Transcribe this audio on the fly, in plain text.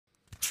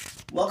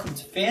Welcome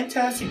to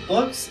Fantastic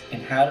Books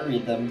and How to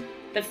Read Them.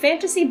 The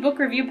fantasy book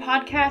review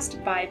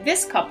podcast by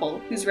this couple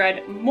who's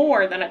read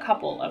more than a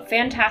couple of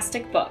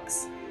fantastic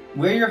books.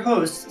 We're your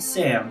hosts,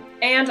 Sam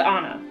and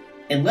Anna.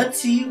 And let's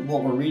see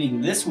what we're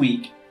reading this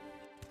week.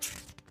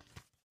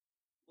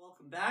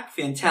 Welcome back,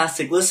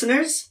 fantastic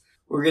listeners.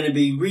 We're going to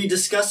be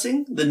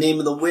rediscussing The Name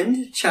of the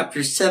Wind,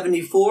 chapter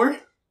 74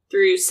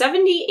 through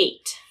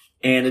 78.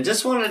 And I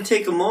just wanted to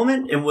take a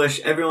moment and wish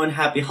everyone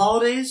happy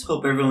holidays.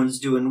 Hope everyone's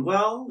doing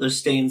well, they're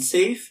staying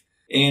safe,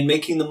 and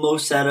making the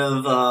most out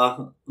of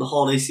the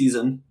holiday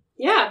season.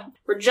 Yeah,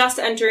 we're just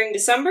entering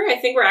December. I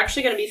think we're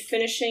actually going to be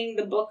finishing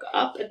the book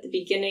up at the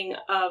beginning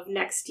of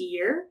next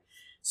year.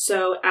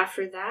 So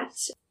after that,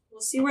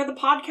 we'll see where the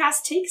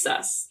podcast takes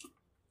us.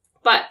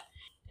 But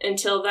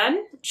until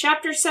then,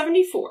 chapter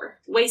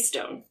 74,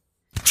 Waystone.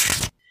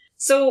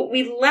 So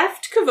we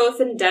left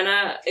Kvothe and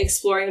Denna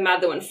exploring the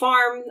Madlowin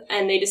farm,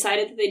 and they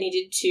decided that they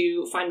needed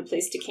to find a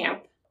place to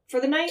camp for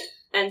the night.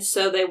 And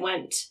so they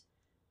went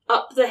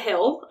up the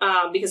hill,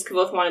 because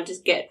Kvothe wanted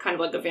to get kind of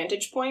like a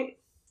vantage point.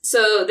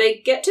 So they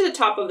get to the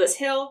top of this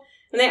hill,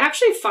 and they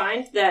actually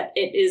find that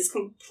it is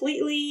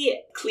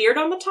completely cleared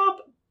on the top,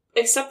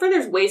 except for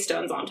there's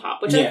waystones on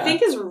top, which I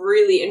think is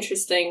really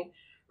interesting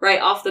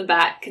right off the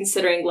bat,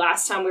 considering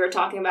last time we were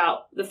talking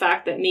about the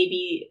fact that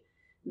maybe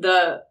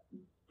the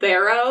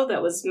barrow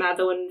that was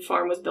Madlowin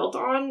Farm was built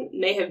on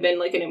may have been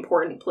like an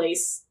important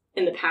place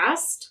in the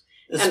past.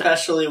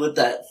 Especially with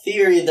that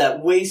theory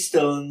that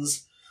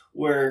waystones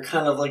were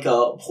kind of like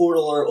a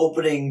portal or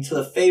opening to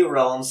the Fey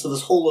realm, so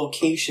this whole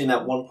location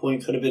at one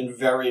point could have been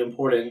very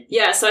important.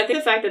 Yeah, so I think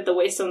the fact that the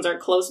waystones are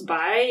close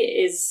by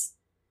is...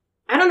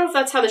 I don't know if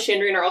that's how the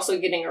Chandrian are also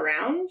getting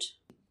around,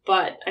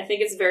 but I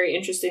think it's very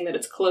interesting that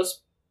it's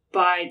close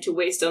by to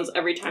waystones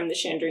every time the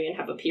Chandrian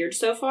have appeared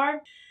so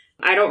far.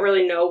 I don't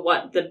really know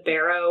what the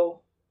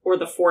barrow or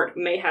the fort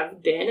may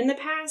have been in the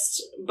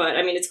past, but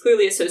I mean, it's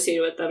clearly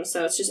associated with them,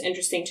 so it's just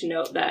interesting to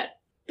note that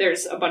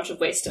there's a bunch of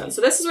waystones.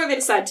 So this is where they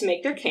decide to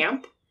make their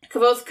camp.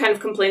 Kvothe kind of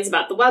complains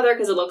about the weather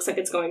because it looks like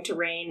it's going to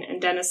rain,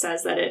 and Denna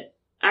says that it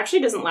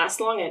actually doesn't last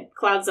long. It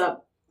clouds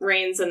up,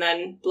 rains, and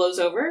then blows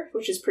over,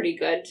 which is pretty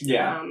good.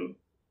 Yeah.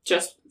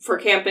 Just for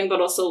camping, but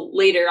also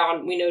later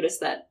on, we notice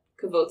that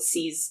Kvothe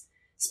sees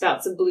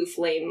spouts of blue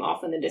flame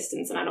off in the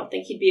distance, and I don't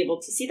think he'd be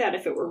able to see that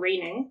if it were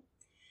raining.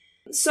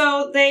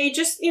 So they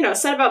just,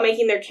 set about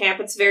making their camp.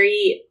 It's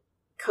very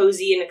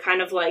cozy and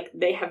kind of like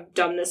they have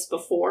done this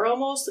before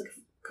almost.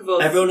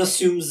 Kvothe, everyone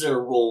assumes their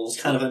roles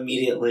kind of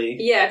immediately.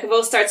 Yeah,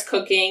 Kvothe starts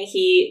cooking.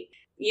 He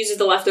uses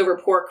the leftover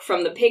pork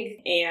from the pig,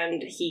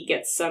 and he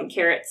gets some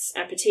carrots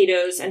and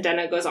potatoes, and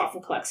Denna goes off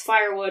and collects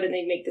firewood, and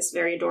they make this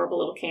very adorable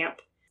little camp.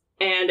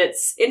 And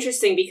it's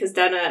interesting because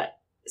Denna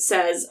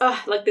says,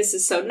 this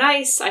is so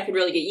nice. I could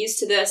really get used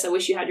to this. I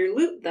wish you had your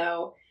loot,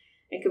 though.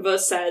 And Kvothe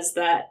says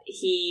that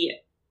he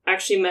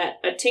actually met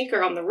a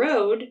tinker on the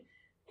road,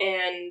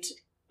 and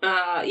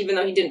even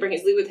though he didn't bring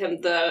his loot with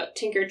him, the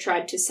tinker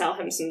tried to sell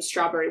him some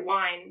strawberry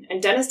wine, and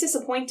Denna's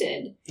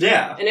disappointed.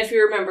 Yeah. And if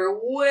you remember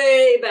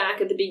way back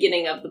at the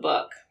beginning of the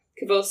book,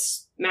 Kvothe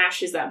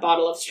smashes that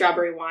bottle of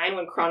strawberry wine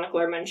when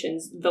Chronicler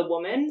mentions the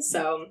woman,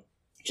 so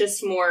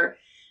just more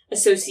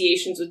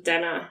associations with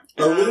Denna.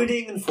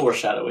 Alluding and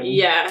foreshadowing.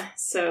 Yeah,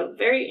 so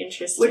very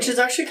interesting. Which is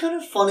actually kind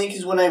of funny,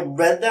 because when I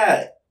read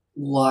that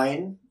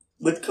line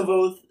with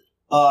Kvothe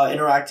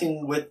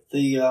interacting with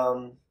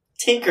the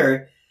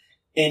Tinker,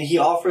 and he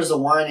offers a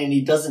wine and he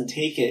doesn't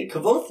take it,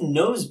 Kvothe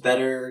knows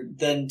better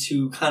than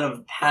to kind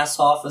of pass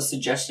off a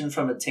suggestion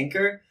from a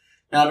Tinker.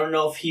 Now, I don't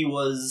know if he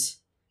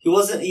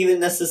wasn't even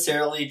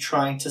necessarily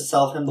trying to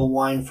sell him the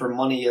wine for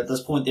money. At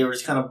this point, they were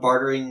just kind of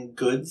bartering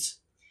goods.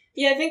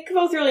 Yeah, I think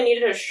Kvothe really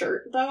needed a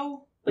shirt,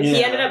 though.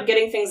 He ended up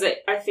getting things that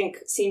I think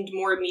seemed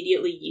more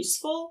immediately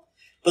useful.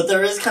 But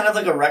there is kind of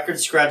like a record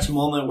scratch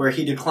moment where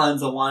he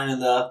declines the wine,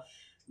 and the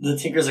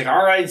Tinker's like,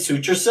 all right,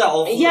 suit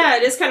yourself. Yeah,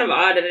 it is kind of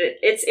odd. And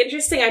it's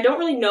interesting. I don't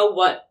really know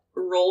what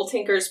role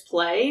Tinkers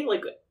play.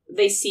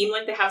 They seem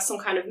like they have some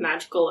kind of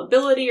magical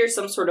ability or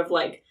some sort of,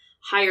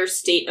 higher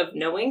state of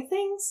knowing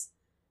things.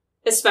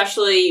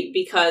 Especially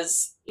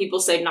because people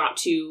say not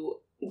to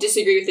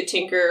disagree with a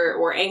Tinker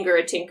or anger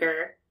a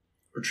Tinker.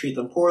 Or treat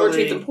them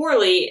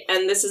poorly.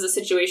 And this is a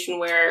situation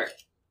where,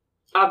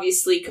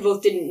 obviously,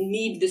 Kvothe didn't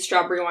need the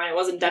strawberry wine. It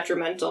wasn't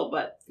detrimental,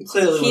 but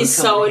clearly he's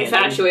so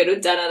infatuated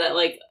with Denna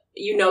that,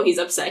 he's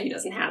upset he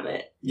doesn't have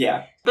it.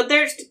 Yeah. But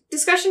their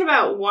discussion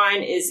about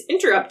wine is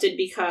interrupted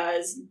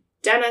because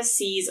Denna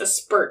sees a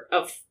spurt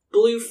of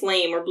blue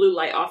flame or blue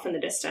light off in the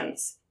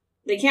distance.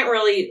 They can't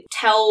really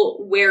tell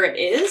where it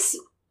is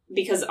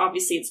because,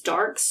 obviously, it's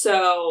dark,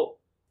 so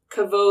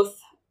Kvothe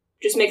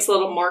just makes a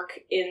little mark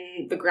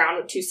in the ground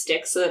with 2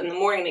 sticks so that in the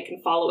morning they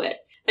can follow it.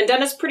 And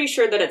Denna's pretty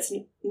sure that it's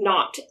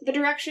not the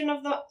direction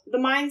of the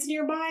mines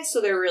nearby,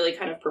 so they're really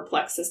kind of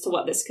perplexed as to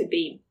what this could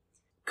be.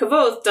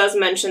 Kvothe does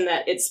mention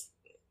that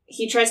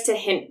he tries to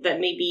hint that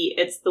maybe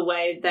it's the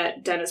way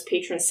that Denna's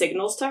patron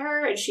signals to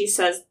her, and she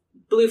says,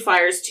 blue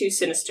fire's too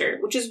sinister,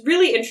 which is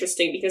really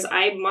interesting because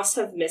I must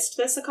have missed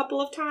this a couple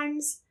of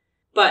times.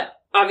 But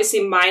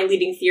obviously my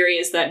leading theory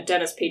is that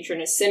Denna's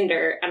patron is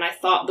Cinder, and I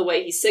thought the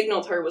way he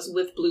signaled her was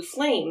with Blue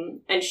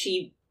Flame, and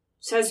she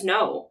says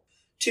no.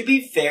 To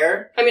be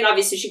fair... I mean,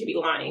 obviously she could be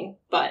lying,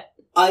 but...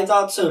 I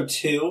thought so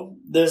too.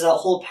 There's that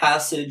whole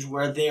passage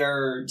where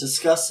they're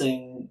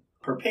discussing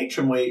her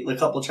patron weight, a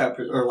couple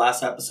chapters, or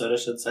last episode, I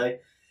should say.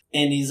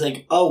 And he's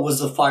like, oh,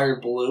 was the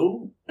fire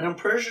blue? And I'm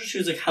pretty sure she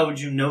was like, how would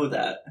you know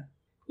that?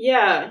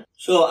 Yeah.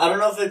 So I don't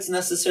know if it's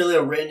necessarily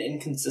a written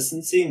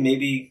inconsistency.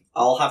 Maybe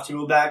I'll have to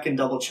go back and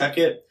double check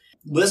it.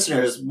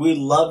 Listeners, we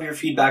love your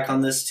feedback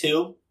on this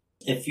too.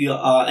 If you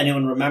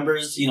anyone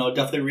remembers,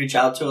 definitely reach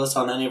out to us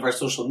on any of our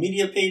social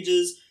media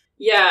pages.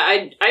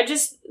 Yeah, I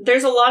just,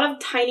 there's a lot of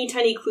tiny,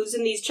 tiny clues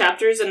in these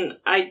chapters, and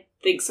I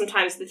think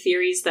sometimes the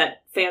theories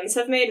that fans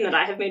have made and that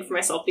I have made for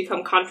myself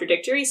become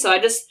contradictory, so I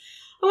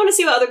want to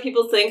see what other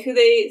people think, who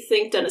they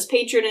think Denna's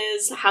patron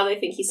is, how they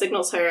think he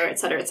signals her,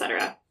 etc.,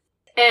 etc.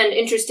 And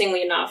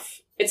interestingly enough,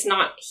 it's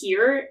not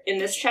here in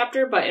this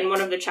chapter, but in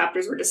one of the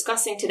chapters we're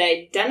discussing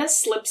today, Denna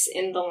slips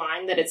in the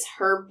line that it's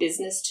her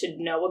business to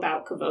know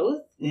about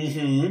Kvothe.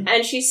 Mm-hmm.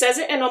 And she says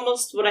it in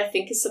almost what I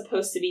think is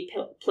supposed to be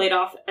played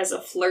off as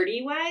a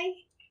flirty way,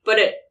 but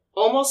it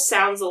almost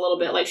sounds a little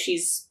bit like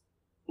she's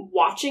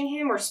watching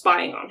him or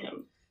spying on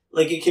him.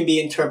 Like, it can be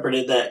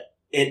interpreted that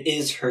it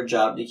is her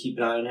job to keep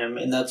an eye on him,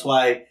 and that's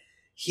why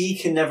he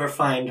can never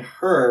find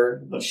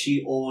her, but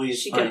she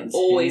always finds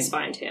him.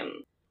 Find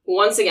him.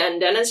 Once again,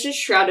 Denna's just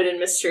shrouded in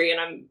mystery,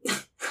 and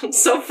I'm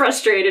so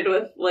frustrated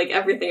with,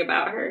 everything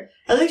about her.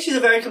 I think she's a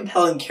very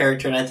compelling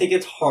character, and I think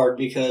it's hard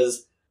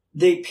because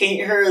they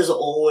paint her as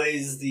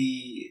always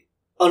the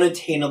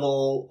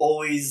unattainable,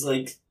 always,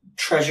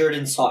 treasured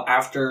and sought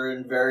after,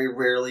 and very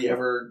rarely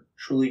ever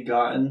truly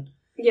gotten.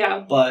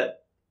 Yeah.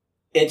 But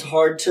it's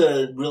hard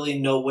to really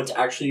know what's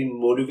actually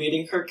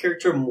motivating her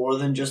character more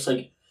than just,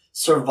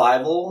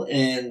 survival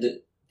and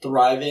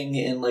thriving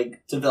and,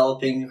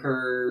 developing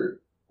her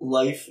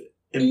life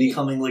and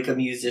becoming a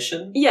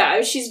musician.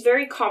 Yeah, she's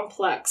very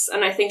complex,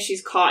 and I think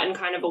she's caught in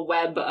kind of a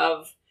web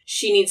of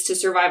she needs to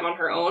survive on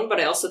her own, but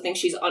I also think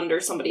she's under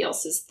somebody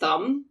else's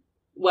thumb.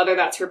 Whether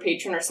that's her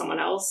patron or someone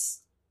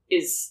else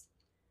is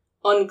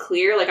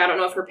unclear. I don't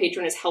know if her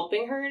patron is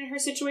helping her in her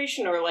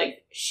situation or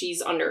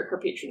she's under her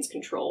patron's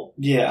control.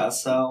 Yeah,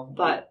 so.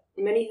 But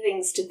many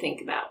things to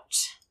think about.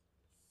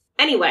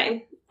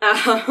 Anyway,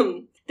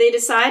 they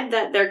decide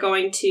that they're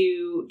going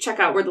to check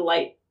out where the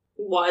light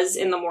was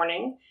in the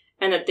morning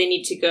and that they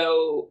need to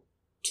go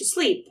to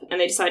sleep, and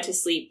they decide to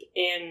sleep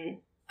in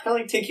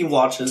kind of taking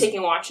watches.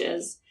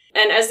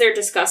 And as they're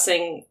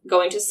discussing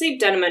going to sleep,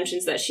 Denna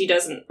mentions that she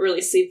doesn't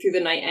really sleep through the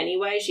night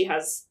anyway. She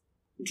has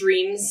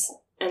dreams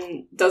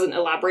and doesn't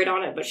elaborate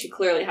on it, but she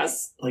clearly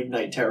has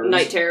night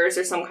terrors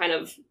or some kind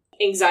of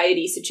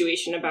anxiety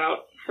situation about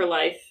her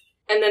life.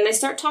 And then they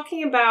start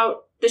talking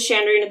about the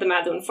Chandrian at the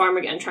Madeline farm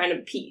again, trying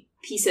to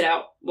piece it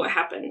out what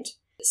happened.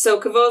 So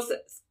Kvothe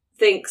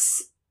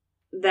thinks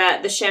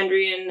that the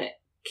Chandrian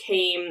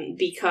came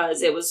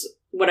because it was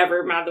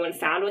whatever Madeline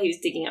found while he was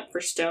digging up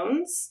for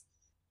stones.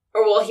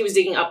 Or while he was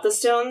digging up the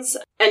stones.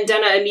 And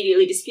Denna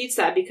immediately disputes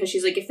that because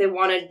she's like, if they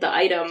wanted the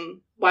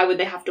item, why would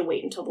they have to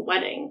wait until the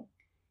wedding?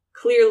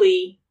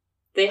 Clearly,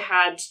 they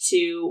had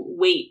to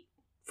wait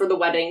for the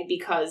wedding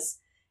because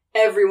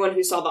everyone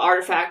who saw the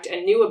artifact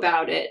and knew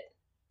about it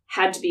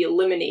had to be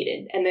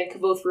eliminated. And then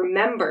Kvothe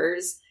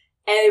remembers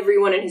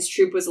everyone in his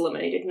troop was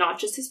eliminated, not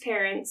just his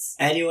parents.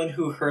 Anyone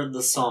who heard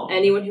the song.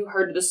 Anyone who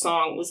heard the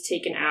song was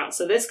taken out.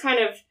 So this kind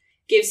of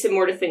gives him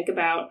more to think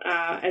about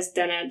as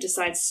Denna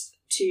decides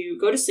to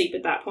go to sleep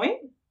at that point.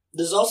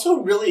 There's also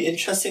a really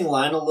interesting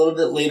line a little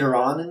bit later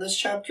on in this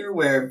chapter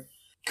where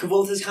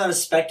Kvothe is kind of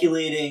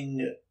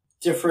speculating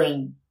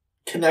different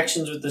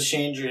connections with the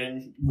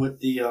Chandrian with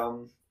the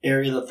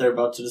area that they're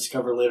about to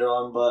discover later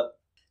on, but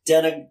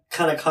Denna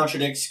kind of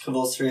contradicts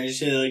Kvothe's theory.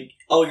 She's like,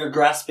 oh, you're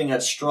grasping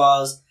at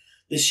straws.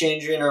 The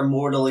Chandrian are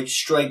more to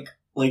strike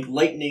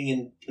lightning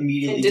and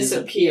immediately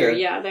disappear.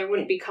 Yeah, they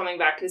wouldn't be coming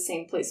back to the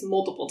same place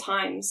multiple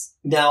times.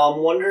 Now,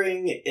 I'm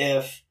wondering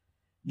if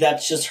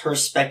that's just her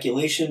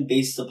speculation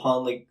based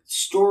upon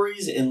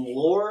stories and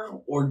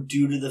lore, or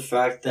due to the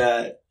fact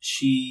that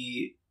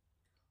she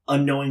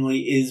unknowingly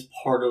is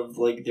part of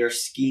their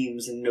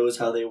schemes and knows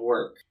how they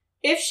work.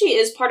 If she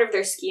is part of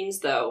their schemes,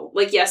 though,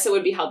 yes, it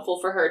would be helpful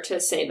for her to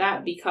say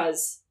that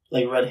because...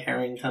 red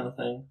herring kind of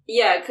thing?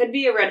 Yeah, it could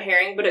be a red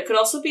herring, but it could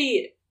also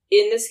be,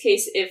 in this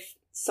case, if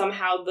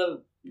somehow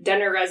the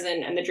Denner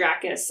Resin and the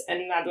Drakus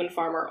and Madeline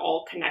Farm are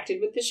all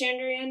connected with the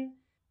Chandrian,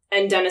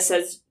 and Denna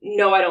says,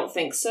 no, I don't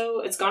think so,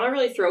 it's gonna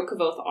really throw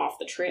Kvothe off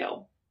the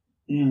trail.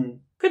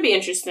 Could be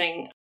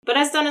interesting. But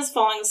as Denna's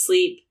falling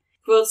asleep,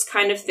 Kvothe's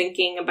kind of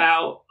thinking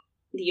about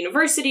the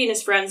university and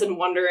his friends and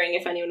wondering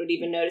if anyone would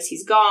even notice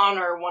he's gone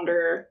or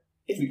wonder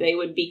if they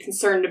would be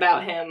concerned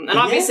about him. And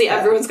obviously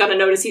everyone's gonna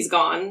notice he's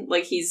gone.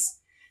 He's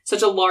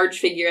such a large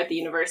figure at the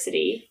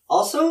university.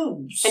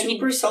 Also,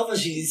 super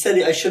selfish. He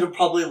said I should have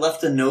probably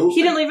left a note.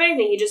 He didn't leave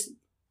anything. He just...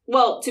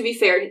 Well, to be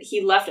fair,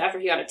 he left after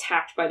he got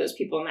attacked by those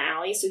people in the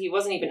alley, so he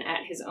wasn't even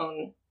at his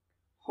own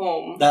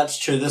home. That's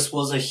true. This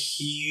was a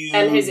huge...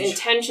 And his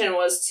intention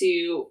was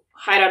to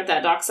hide out at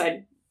that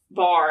dockside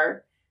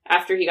bar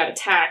after he got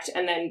attacked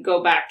and then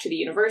go back to the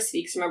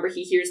university. Because remember,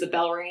 he hears the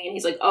bell ringing and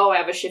he's like, oh, I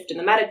have a shift in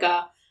the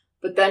Medica.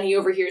 But then he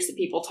overhears the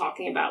people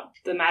talking about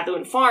the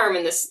Mathuin farm,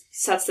 and this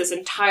sets this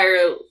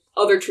entire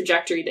other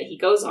trajectory that he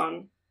goes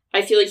on.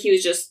 I feel like he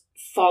was just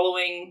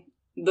following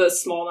the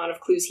small amount of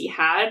clues he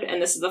had, and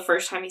this is the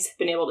first time he's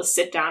been able to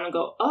sit down and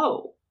go,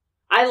 oh,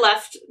 I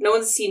left, no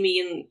one's seen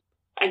me in,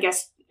 I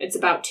guess it's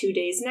about 2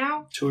 days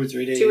now? 2 or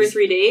 3 days. 2 or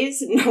 3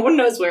 days. No one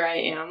knows where I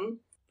am.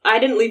 I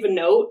didn't leave a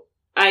note.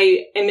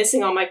 I am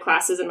missing all my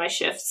classes and my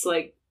shifts,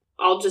 like,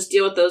 I'll just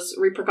deal with those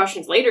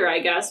repercussions later, I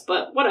guess,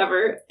 but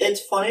whatever.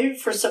 It's funny,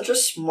 for such a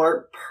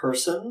smart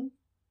person,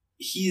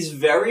 he's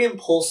very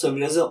impulsive. He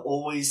doesn't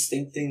always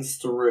think things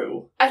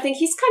through. I think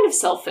he's kind of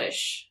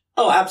selfish.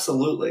 Oh,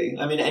 absolutely.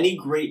 I mean, any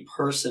great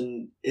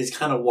person is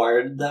kind of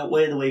wired that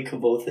way, the way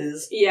Kvothe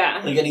is.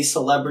 Yeah. Like any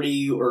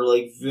celebrity or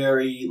like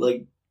very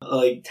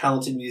like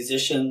talented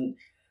musician,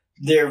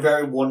 they're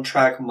very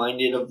one-track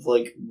minded of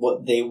like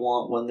what they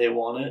want when they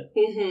want it.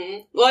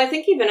 Mm-hmm. Well, I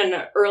think even in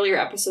an earlier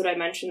episode I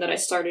mentioned that I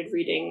started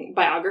reading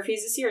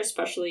biographies this year,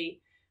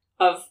 especially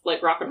of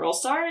like rock and roll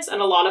stars,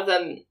 and a lot of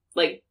them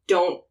like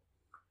don't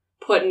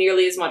put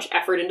nearly as much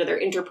effort into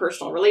their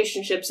interpersonal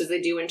relationships as they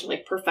do into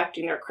like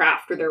perfecting their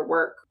craft or their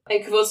work.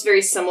 And Kvothe's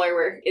very similar,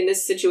 where in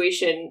this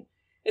situation,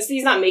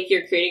 he's not making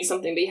or creating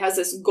something, but he has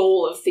this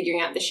goal of figuring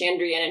out the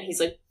Chandrian, and he's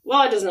like,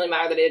 well, it doesn't really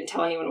matter that I didn't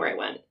tell anyone where I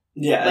went.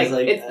 Yeah,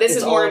 this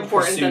is more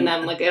important than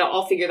them. Like,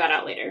 I'll figure that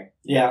out later.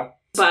 Yeah.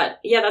 But,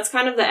 yeah, that's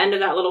kind of the end of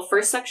that little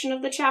first section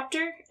of the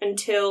chapter,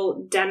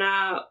 until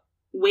Denna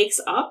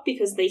wakes up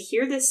because they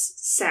hear this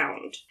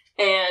sound.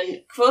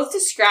 And Kvothe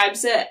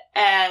describes it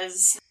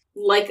as,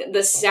 like,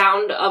 the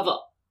sound of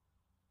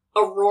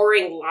a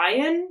roaring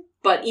lion,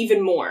 but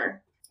even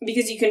more.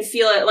 Because you can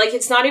feel it, like,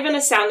 it's not even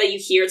a sound that you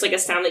hear, it's like a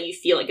sound that you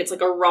feel, like, it's like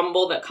a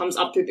rumble that comes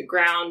up through the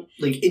ground.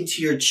 Like,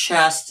 into your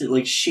chest, it,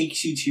 like,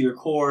 shakes you to your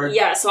core.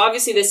 Yeah, so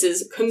obviously this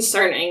is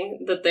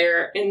concerning, that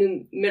they're in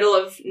the middle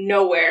of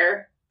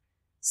nowhere,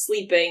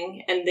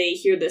 sleeping, and they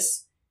hear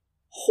this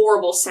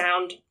horrible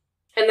sound.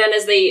 And then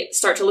as they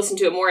start to listen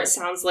to it more, it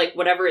sounds like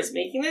whatever is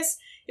making this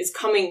is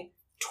coming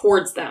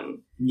towards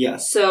them.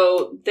 Yes.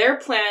 So their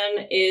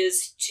plan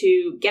is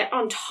to get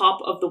on top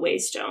of the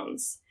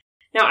Waystones.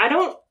 Now, I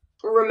don't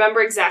remember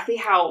exactly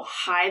how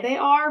high they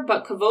are,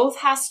 but Kvothe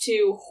has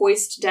to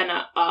hoist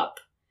Denna up.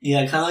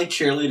 Yeah, kind of like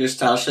cheerleader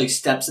style. She like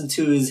steps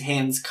into his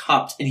hands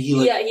cupped, and he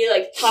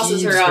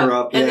tosses her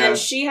up, and yeah. then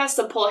she has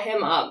to pull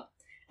him up.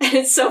 And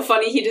it's so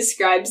funny. He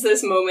describes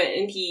this moment,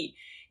 and he,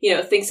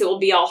 thinks it will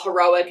be all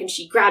heroic, and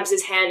she grabs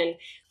his hand and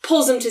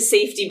pulls him to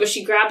safety, but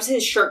she grabs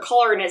his shirt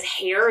collar and his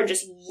hair and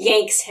just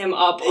yanks him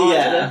up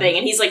onto the thing,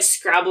 and he's like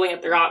scrabbling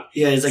at the rock.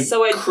 Yeah, he's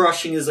like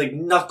crushing his like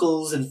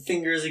knuckles and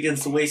fingers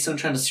against the waiststone,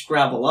 trying to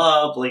scrabble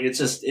up. Like it's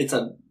messy.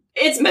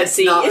 It's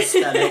not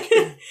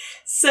aesthetic.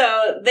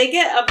 So they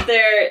get up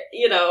there,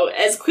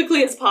 as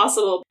quickly as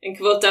possible, and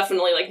Kvothe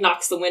definitely like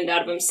knocks the wind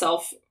out of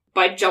himself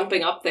by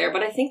jumping up there.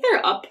 But I think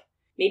they're up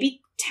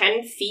maybe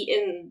 10 feet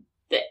in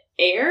the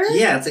air.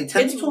 Yeah, it's like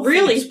 10 to 12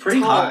 feet. It's pretty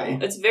tall. high.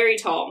 It's very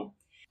tall.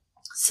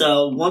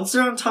 So, once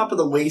they're on top of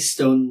the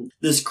Waystone,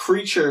 this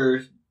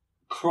creature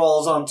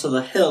crawls onto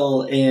the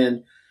hill,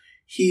 and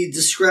he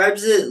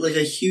describes it like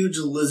a huge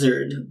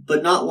lizard,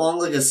 but not long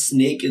like a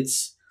snake.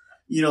 It's,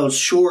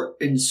 short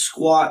and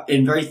squat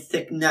and very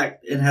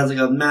thick-necked, and has like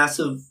a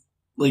massive,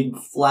 like,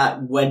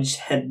 flat wedge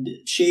head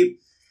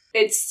shape.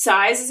 Its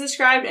size is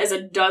described as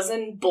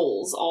 12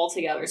 bulls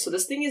altogether, so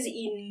this thing is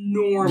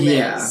enormous.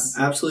 Yeah,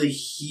 absolutely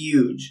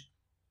huge.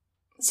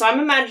 So I'm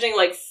imagining,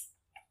 like,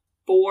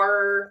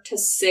 4 to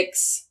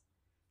 6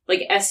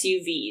 like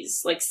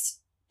SUVs, like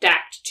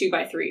stacked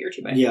 2x3 or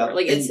 2x4. Yeah,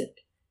 like it's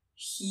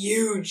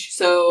huge.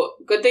 So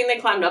good thing they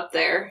climbed up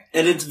there.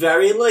 And it's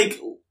very like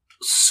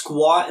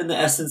squat in the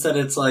essence that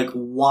it's like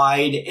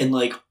wide and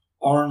like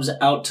arms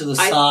out to the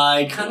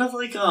side, kind of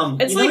like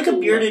it's like a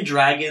bearded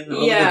dragon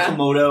or like a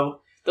Komodo.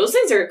 Those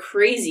things are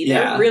crazy.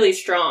 They're really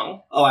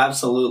strong. Oh,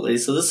 absolutely.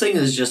 So this thing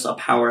is just a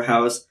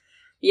powerhouse.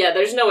 Yeah,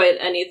 there's no way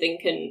anything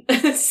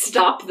can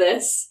stop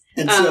this.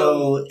 And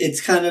so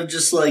it's kind of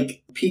just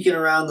like peeking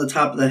around the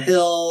top of the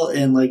hill,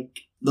 and like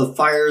the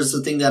fire is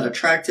the thing that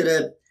attracted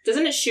it.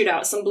 Doesn't it shoot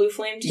out some blue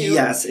flame too?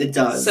 Yes, it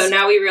does. So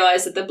now we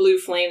realize that the blue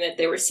flame that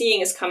they were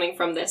seeing is coming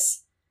from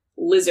this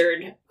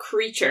lizard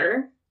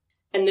creature.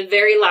 And the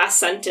very last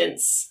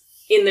sentence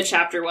in the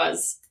chapter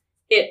was,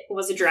 "It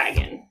was a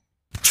dragon."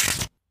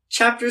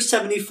 Chapter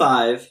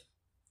 75,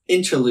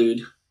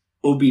 Interlude,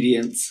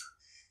 Obedience.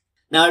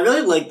 Now I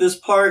really like this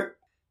part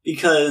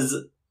because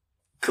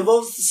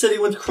Kvothe's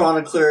sitting with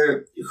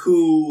Chronicler,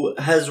 who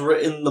has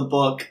written the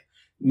book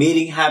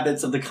Mating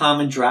Habits of the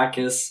Common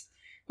Dracus.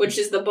 Which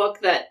is the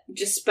book that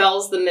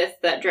dispels the myth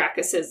that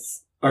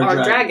Dracuses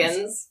are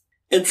dragons.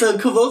 And so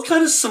Kvothe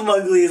kind of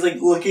smugly is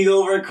like looking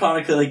over at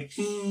Chronicler like,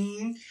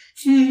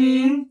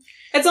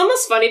 It's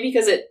almost funny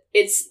because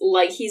it's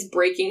like he's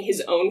breaking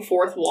his own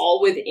fourth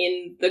wall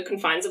within the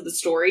confines of the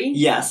story.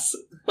 Yes.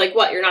 Like,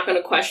 what, you're not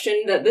going to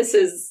question that this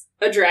is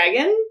a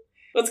dragon?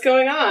 What's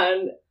going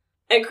on?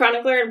 And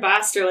Chronicler and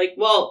Bast are like,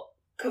 well,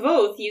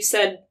 Kvothe, you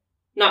said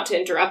not to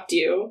interrupt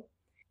you.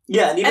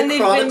 Yeah, and even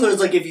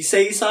Chronicler's like, if you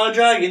say you saw a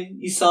dragon,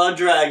 you saw a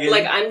dragon.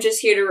 Like, I'm just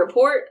here to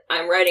report.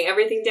 I'm writing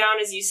everything down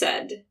as you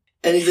said.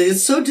 And he's like,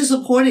 it's so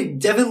disappointing.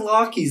 Devin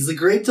Lockheed's the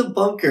great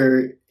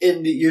debunker,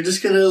 and you're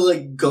just gonna,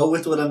 like, go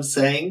with what I'm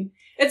saying?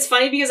 It's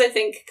funny because I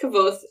think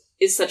Kvothe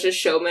is such a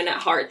showman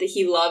at heart that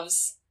he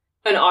loves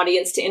an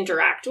audience to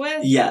interact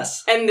with.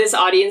 Yes. And this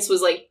audience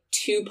was, like,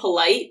 too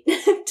polite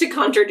to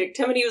contradict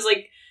him, and he was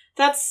like,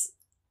 that's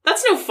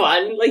no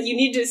fun. Like, you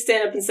need to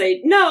stand up and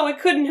say, no, it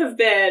couldn't have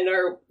been,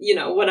 or, you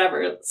know,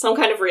 whatever. Some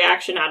kind of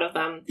reaction out of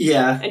them.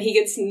 Yeah. And he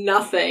gets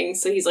nothing,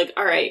 so he's like,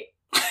 all right,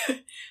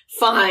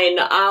 fine,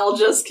 I'll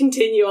just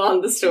continue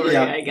on the story,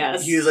 I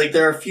guess. He was like,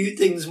 there are a few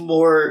things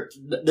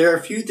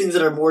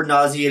that are more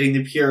nauseating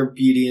than pure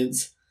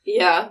obedience.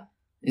 Yeah.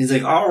 And he's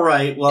like, all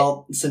right,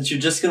 well, since you're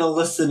just gonna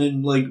listen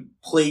and, like,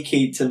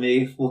 placate to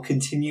me, we'll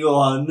continue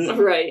on.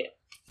 Right.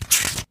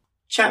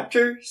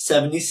 Chapter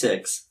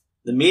 76.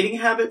 The Mating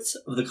Habits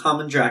of the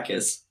Common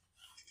Drakus.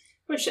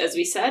 Which, as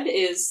we said,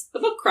 is the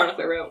book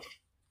Chronicler wrote.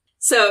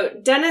 So,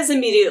 Denna's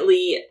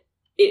immediately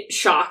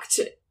shocked.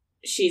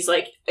 She's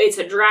like, it's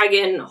a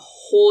dragon,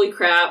 holy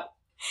crap.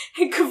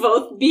 And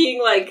Kvothe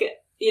being like,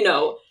 you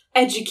know,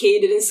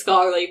 educated and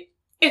scholarly,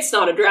 it's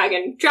not a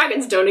dragon.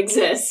 Dragons don't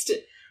exist.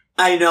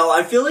 I know,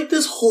 I feel like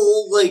this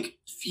whole, like,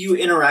 few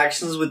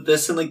interactions with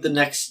this in, like, the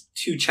next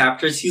 2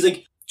 chapters, he's,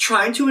 like,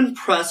 trying to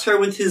impress her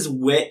with his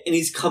wit, and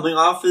he's coming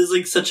off as,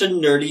 like, such a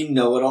nerdy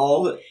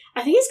know-it-all.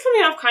 I think he's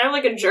coming off kind of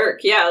like a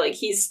jerk. Yeah, like,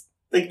 he's...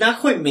 Like, not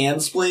quite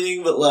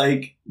mansplaining, but,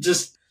 like,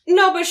 just...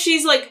 No, but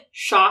she's, like,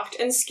 shocked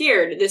and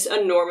scared. This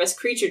enormous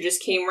creature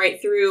just came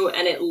right through,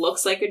 and it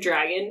looks like a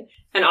dragon.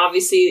 And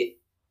obviously,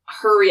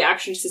 her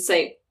reaction is to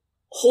say,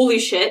 holy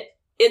shit,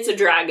 it's a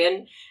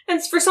dragon.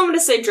 And for someone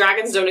to say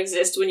dragons don't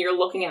exist when you're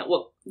looking at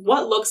what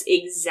looks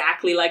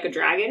exactly like a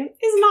dragon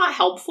is not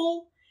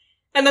helpful.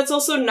 And that's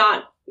also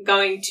not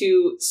going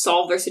to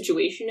solve their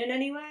situation in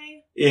any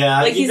way.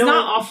 Yeah. Like, he's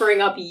not offering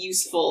up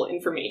useful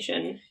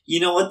information. You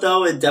know what,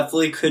 though? It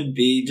definitely could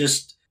be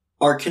just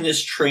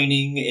Arcanist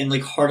training in,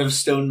 like, Heart of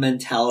Stone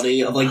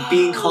mentality of, like,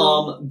 being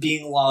calm,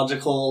 being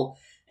logical,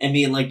 and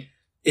being like,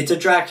 it's a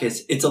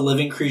Drakus, it's a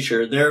living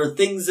creature. There are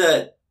things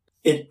that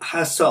it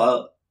has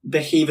to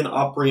behave and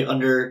operate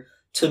under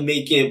to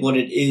make it what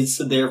it is,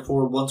 so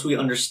therefore, once we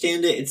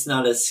understand it, it's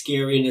not as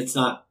scary and it's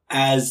not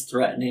as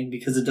threatening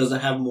because it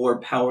doesn't have more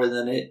power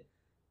than it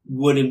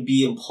wouldn't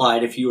be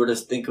implied if you were to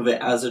think of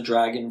it as a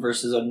dragon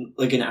versus an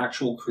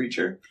actual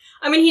creature.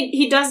 I mean,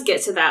 he does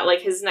get to that.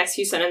 Like, his next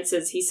few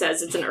sentences, he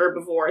says it's an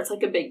herbivore. It's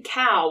like a big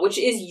cow, which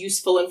is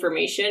useful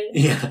information.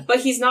 Yeah.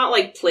 But he's not,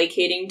 like,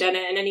 placating Denna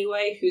in any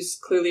way, who's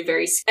clearly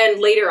very... And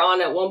later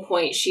on, at one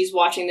point, she's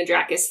watching the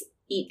Drakus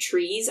eat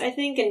trees, I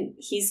think, and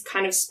he's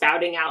kind of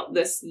spouting out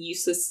this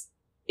useless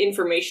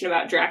information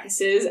about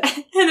Drakuses.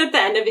 And at the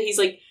end of it, he's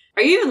like,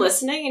 are you even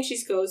listening? And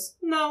she goes,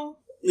 no.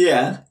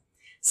 Yeah.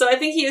 So I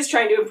think he is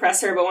trying to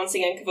impress her, but once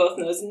again, Kvothe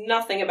knows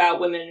nothing about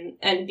women,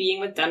 and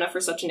being with Denna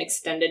for such an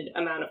extended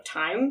amount of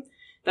time,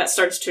 that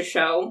starts to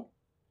show,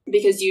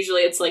 because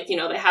usually it's like, you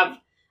know, they have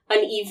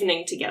an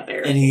evening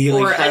together, and he,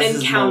 like, or has an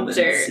his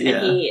encounter, moments,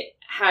 yeah.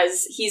 and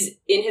he's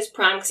in his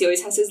prime, because he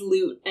always has his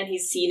lute, and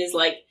he's seen as,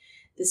 like,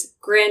 this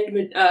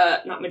grand,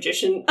 not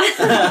magician,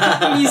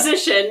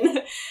 musician.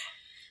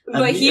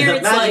 But here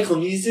it's like,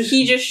 musician.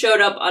 He just showed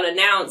up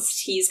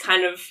unannounced, he's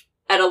kind of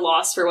at a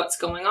loss for what's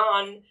going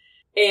on,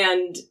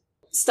 and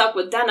stuck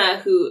with Denna,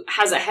 who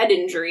has a head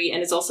injury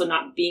and is also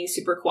not being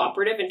super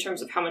cooperative in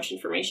terms of how much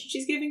information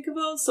she's giving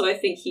Kvothe, so I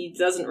think he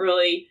doesn't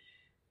really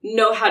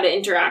know how to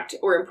interact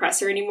or impress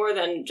her any more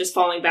than just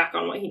falling back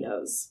on what he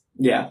knows.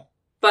 Yeah.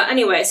 But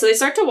anyway, so they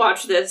start to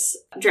watch this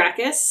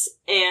Drakus,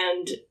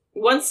 and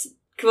once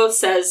Kvothe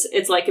says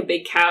it's like a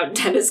big cow,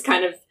 Denna's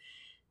kind of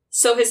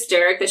so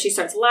hysteric that she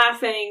starts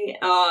laughing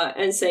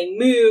and saying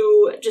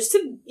moo, just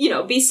to, you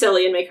know, be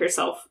silly and make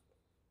herself...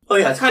 Oh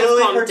yeah, it's kind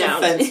clearly of her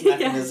down. defense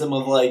mechanism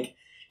of, like,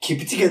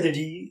 keep it together,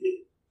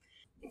 D.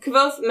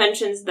 Kvothe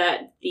mentions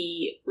that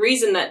the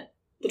reason that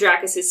the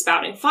Drakus is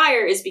spouting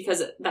fire is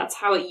because that's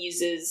how it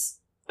uses,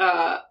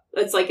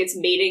 it's like its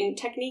mating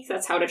technique,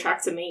 that's how it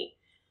attracts a mate.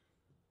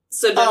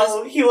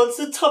 So he wants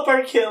to top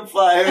our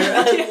campfire.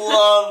 I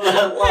love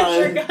that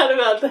line. I forgot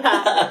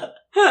about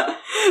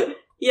that.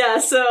 Yeah,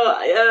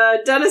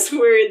 so Denna's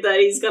worried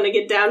that he's gonna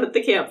get down at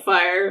the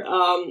campfire,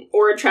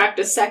 or attract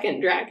a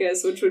second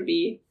Drakus, which would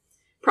be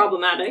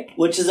problematic.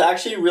 Which is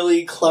actually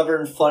really clever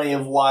and funny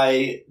of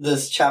why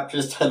this chapter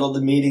is titled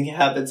The Mating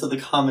Habits of the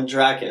Common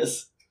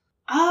Drakus.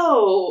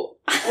 Oh.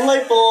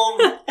 Light bulb!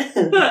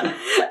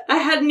 I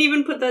hadn't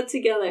even put that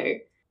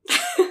together.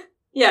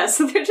 Yeah,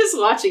 so they're just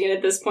watching it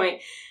at this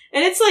point.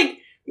 And it's like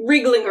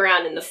wriggling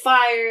around in the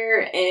fire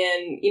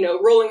and, you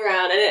know, rolling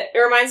around. And it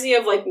reminds me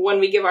of, like, when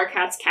we give our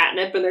cats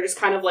catnip and they're just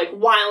kind of, like,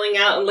 wiling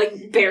out and,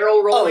 like,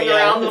 barrel rolling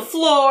around the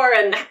floor.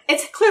 And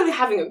it's clearly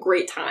having a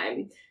great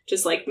time,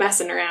 just, like,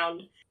 messing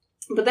around.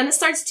 But then it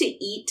starts to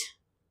eat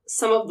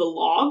some of the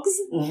logs,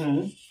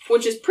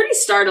 which is pretty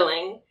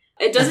startling.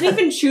 It doesn't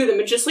even chew them.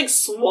 It just, like,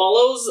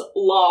 swallows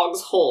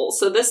logs whole.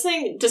 So this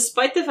thing,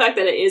 despite the fact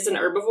that it is an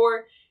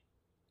herbivore,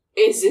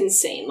 is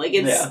insane. Like,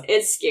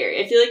 it's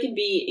scary. I feel like you'd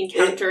be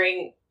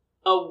encountering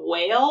a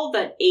whale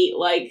that ate,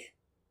 like,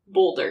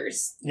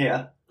 boulders.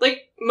 Yeah.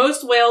 Like,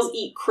 most whales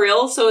eat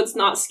krill, so it's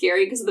not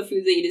scary because the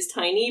food they eat is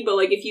tiny. But,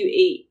 like, if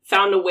you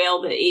found a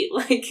whale that ate,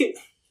 like,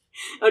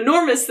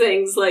 enormous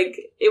things, like,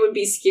 it would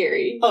be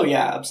scary. Oh,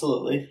 yeah,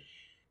 absolutely.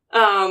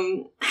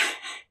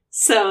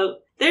 So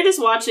they're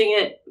just watching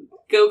it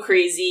go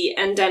crazy,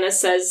 and Dennis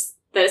says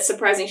that it's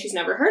surprising she's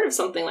never heard of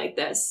something like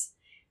this.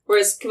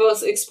 Whereas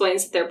Kvothe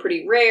explains that they're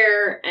pretty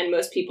rare, and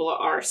most people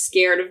are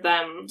scared of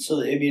them. So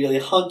they immediately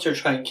hunt or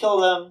try and kill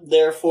them.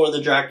 Therefore,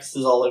 the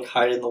Dracuses all, like,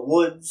 hide in the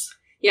woods.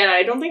 Yeah,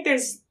 I don't think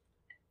there's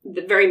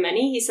very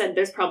many. He said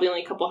there's probably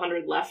only a couple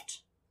hundred left.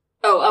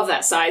 Oh, of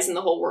that size in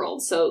the whole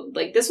world. So,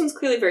 like, this one's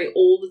clearly very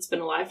old. It's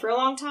been alive for a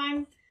long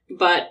time.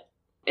 But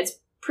it's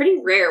pretty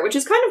rare, which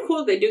is kind of cool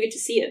that they do get to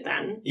see it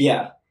then.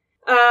 Yeah.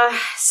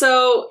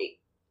 So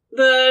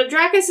the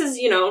Dracus is,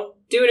 you know,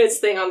 doing its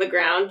thing on the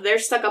ground. They're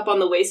stuck up on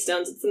the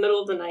waystones. It's the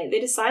middle of the night. They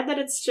decide that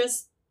it's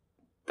just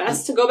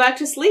best to go back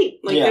to sleep.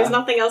 Like, there's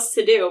nothing else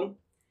to do.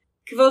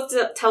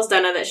 Kvothe tells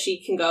Denna that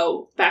she can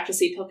go back to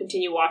sleep. He'll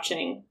continue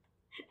watching.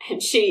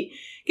 And she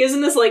gives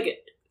him this,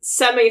 like,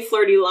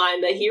 semi-flirty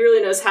line that he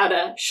really knows how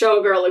to show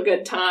a girl a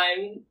good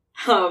time.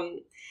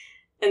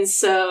 And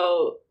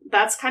so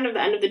that's kind of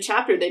the end of the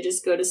chapter. They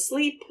just go to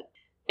sleep.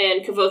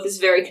 And Kvothe is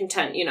very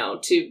content, you know,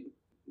 to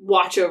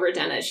watch over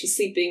Denna as she's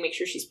sleeping, make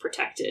sure she's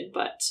protected,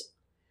 but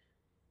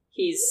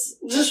he's...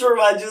 Just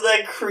reminds you of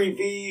that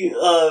creepy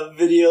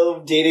video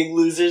of dating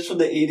losers from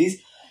the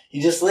 80s.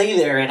 You just lay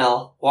there and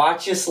I'll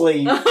watch you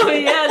sleep. Oh,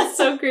 yeah, it's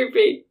so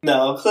creepy.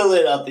 No,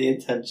 clearly not the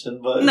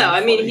intention, but... No,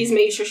 I mean, he's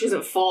making sure she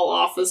doesn't fall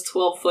off this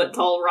 12-foot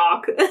tall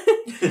rock.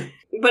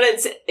 But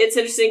it's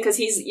interesting because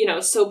he's, you know,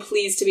 so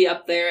pleased to be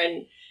up there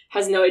and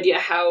has no idea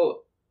how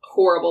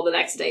horrible the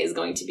next day is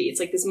going to be.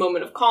 It's like this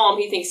moment of calm.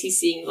 He thinks he's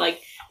seeing,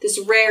 like, this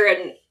rare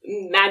and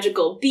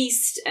magical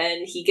beast,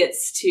 and he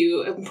gets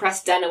to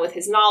impress Denna with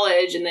his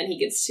knowledge, and then he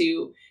gets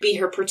to be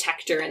her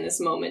protector in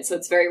this moment. So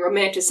it's very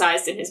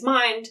romanticized in his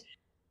mind,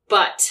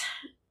 but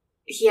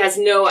he has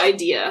no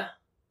idea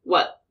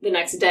what the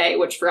next day,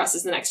 which for us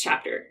is the next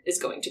chapter, is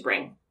going to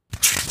bring.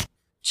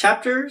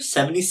 Chapter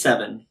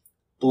 77,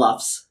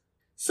 Bluffs.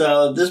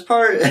 So this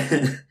part,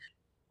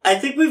 I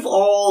think we've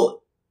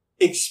all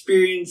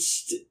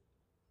experienced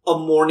a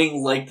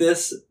morning like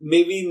this,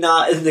 maybe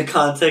not in the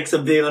context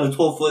of being on a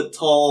 12-foot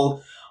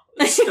tall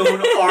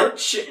stone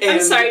arch. And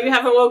I'm sorry, you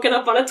haven't woken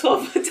up on a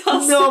 12-foot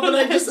tall stone. No, but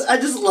I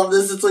just love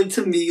this. It's like,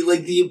 to me,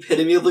 like the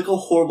epitome of like a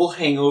horrible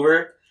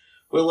hangover,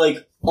 where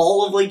like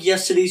all of like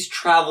yesterday's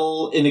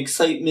travel and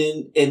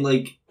excitement and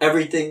like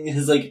everything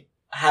has like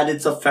had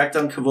its effect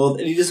on Kvothe,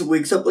 and he just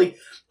wakes up like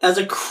as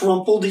a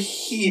crumpled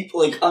heap,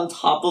 like, on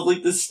top of,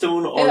 like, the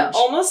stone arch.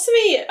 Almost to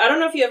me, I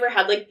don't know if you ever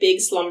had, like, big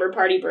slumber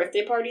party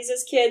birthday parties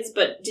as kids,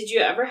 but did you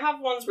ever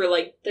have ones where,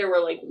 like, there were,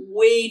 like,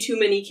 way too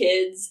many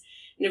kids?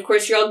 And, of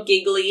course, you're all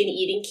giggly and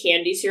eating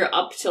candy, so you're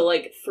up till,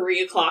 like,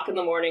 3 o'clock in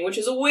the morning, which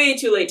is way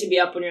too late to be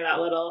up when you're that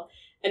little.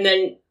 And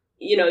then,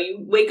 you know, you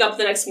wake up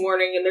the next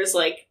morning and there's,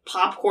 like,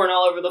 popcorn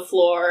all over the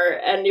floor,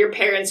 and your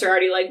parents are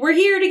already like, we're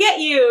here to get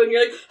you! And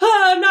you're like,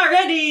 oh, I'm not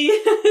ready!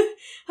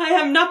 I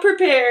am not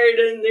prepared!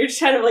 And they're just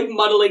kind of, like,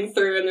 muddling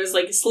through, and there's,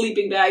 like,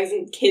 sleeping bags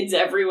and kids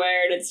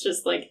everywhere, and it's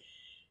just, like,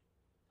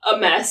 a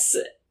mess.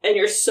 And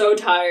you're so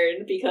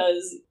tired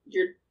because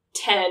you're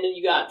 10 and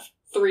you got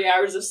 3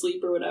 hours of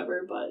sleep or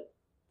whatever, but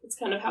that's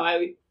kind of how I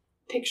would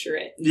picture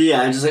it.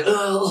 Yeah, just like,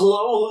 oh,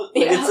 hello.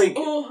 Like, yeah. It's like,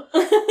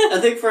 I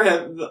think for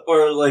him,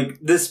 or like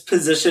this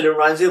position, it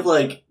reminds me of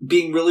like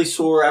being really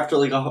sore after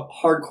like a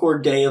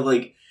hardcore day of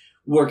like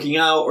working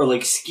out or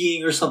like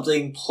skiing or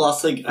something,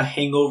 plus like a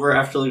hangover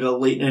after like a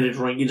late night of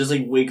drink. You just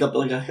like wake up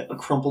like a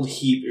crumpled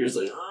heap. You're just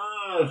like,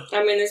 ugh.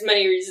 I mean, there's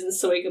many reasons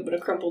to wake up in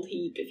a crumpled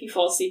heap. If you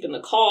fall asleep in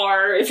the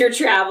car, if you're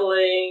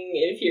traveling,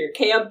 if you're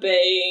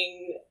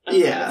camping,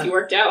 if you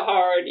worked out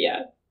hard,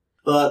 yeah.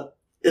 But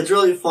it's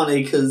really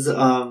funny because,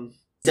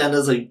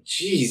 Denna's like,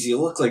 geez, you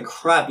look like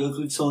crap. You look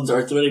like someone's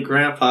arthritic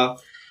grandpa.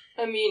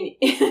 I mean,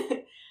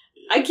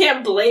 I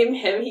can't blame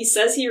him. He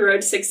says he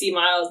rode 60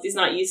 miles. He's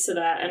not used to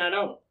that. And I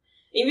don't...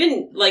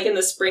 Even, like, in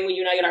the spring when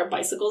you and I get our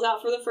bicycles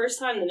out for the first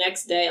time, the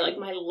next day, like,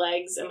 my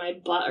legs and my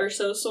butt are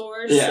so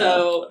sore. Yeah.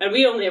 So, and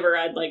we only ever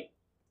ride, like,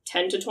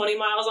 10 to 20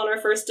 miles on our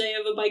first day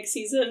of a bike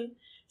season.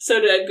 So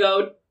to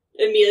go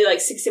immediately, like,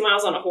 60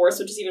 miles on a horse,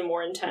 which is even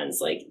more intense,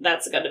 like,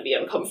 that's gotta be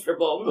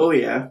uncomfortable. Oh,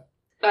 yeah.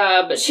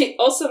 But she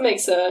also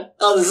makes a...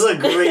 Oh, this is a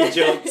great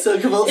joke. So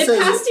Kvothe says...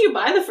 It passed you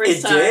by the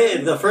first time. It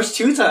did. The first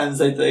 2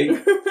 times, I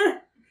think.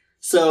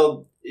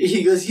 So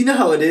he goes, you know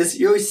how it is.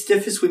 You're always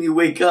stiffest when you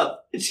wake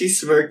up. And she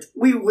smirked.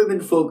 We women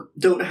folk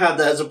don't have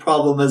that as a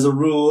problem as a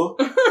rule.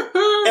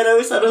 And I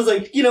was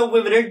like,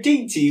 women are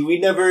dainty. We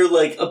never,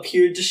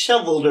 appear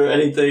disheveled or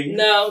anything.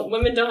 No,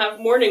 women don't have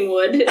morning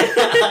wood.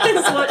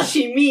 Is what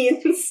she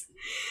means.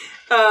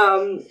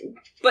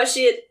 But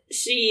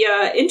she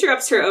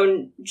interrupts her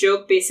own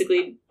joke,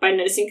 basically, by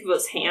noticing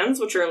Kavoth's hands,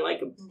 which are,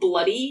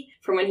 bloody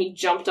from when he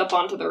jumped up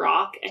onto the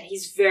rock. And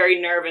he's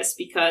very nervous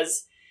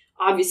because,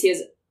 obviously,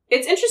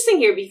 it's interesting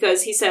here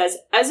because he says,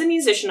 as a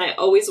musician, I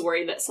always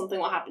worry that something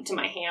will happen to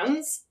my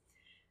hands.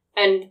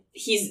 And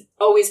he's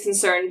always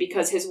concerned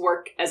because his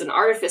work as an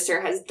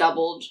artificer has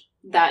doubled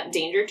that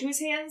danger to his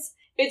hands.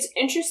 It's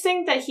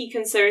interesting that he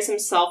considers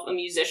himself a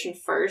musician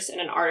first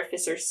and an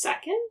artificer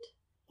second.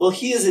 Well,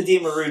 he is a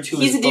Dimaru to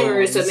He's his a Dimaru,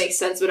 bones. so it makes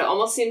sense, but it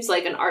almost seems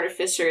like an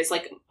artificer is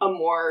a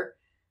more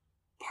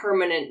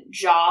permanent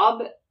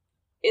job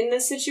in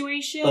this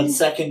situation. But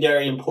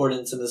secondary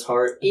importance in his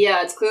heart.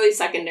 Yeah, it's clearly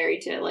secondary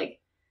to,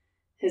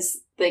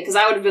 his thing. Because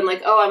I would have been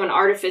I'm an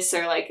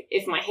artificer.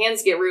 If my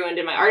hands get ruined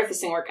in my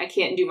artificing work, I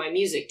can't do my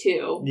music,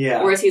 too.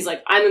 Yeah. Whereas he's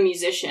I'm a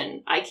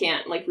musician. I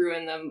can't,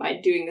 ruin them by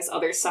doing this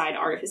other side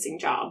artificing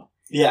job.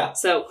 Yeah.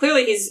 So,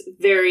 clearly he's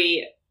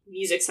very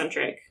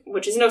music-centric,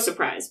 which is no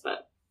surprise,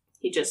 but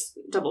he just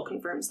double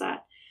confirms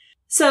that.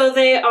 So,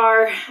 they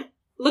are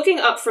looking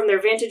up from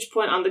their vantage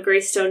point on the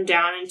Greystone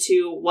down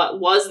into what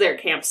was their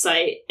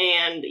campsite,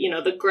 and,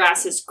 the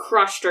grass is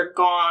crushed or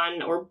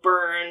gone or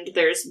burned.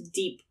 There's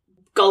deep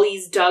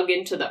gullies dug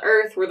into the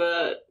earth where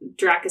the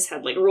Dracus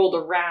had, rolled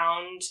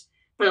around,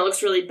 and it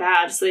looks really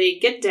bad. So they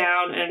get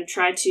down and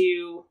try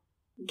to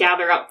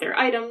gather up their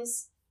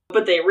items,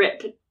 but they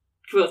rip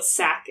Kavoth's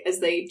sack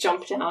as they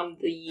jump down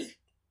the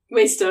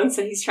waystone,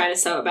 so he's trying to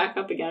sew it back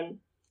up again.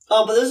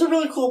 Oh, but there's a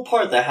really cool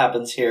part that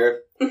happens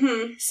here.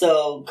 Mm-hmm.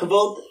 So,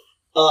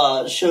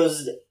 Kavoth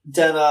shows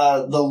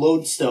Denna the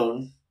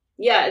lodestone.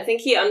 Yeah, I think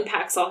he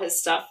unpacks all his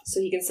stuff so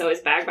he can sew his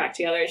bag back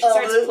together. And she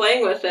starts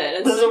playing with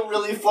it. There's a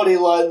really funny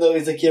line, though.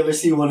 He's like, you ever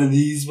seen one of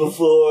these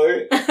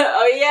before?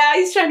 Oh, yeah,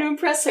 he's trying to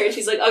impress her. And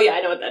she's like, oh, yeah,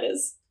 I know what that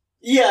is.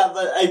 Yeah,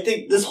 but I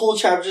think this whole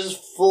chapter is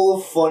full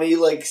of funny,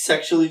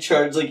 sexually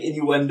charged,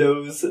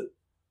 innuendos.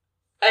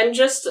 And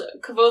just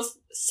Kavoth's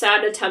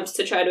sad attempts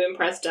to try to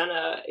impress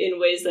Denna in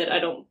ways that I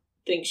don't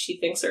think she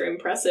thinks are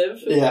impressive.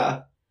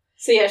 Yeah.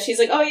 So yeah, she's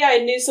like, oh yeah, I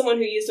knew someone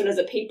who used one as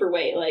a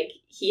paperweight.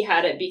 He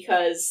had it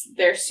because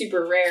they're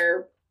super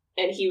rare,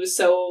 and he was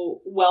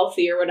so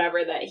wealthy or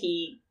whatever that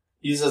he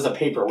used as a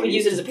paperweight. Could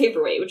use it as a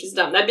paperweight, which is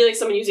dumb. That'd be like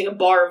someone using a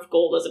bar of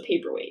gold as a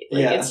paperweight.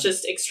 It's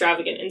just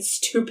extravagant and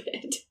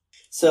stupid.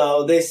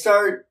 So they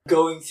start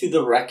going through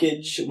the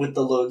wreckage with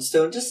the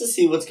lodestone just to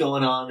see what's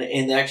going on,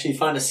 and they actually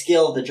find a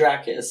scale of the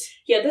Dracus.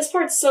 Yeah, this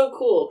part's so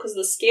cool, because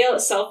the scale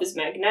itself is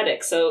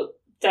magnetic, so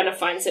Denna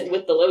finds it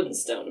with the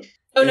lodestone.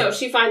 Oh no,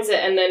 she finds it,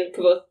 and then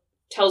Kavoth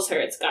tells her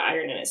it's got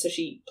iron in it, so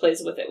she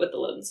plays with it with the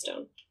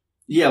lodestone.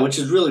 Yeah, which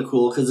is really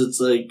cool, because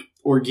it's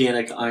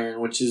organic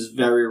iron, which is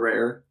very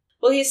rare.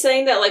 Well, he's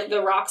saying that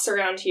the rocks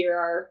around here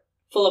are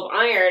full of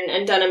iron,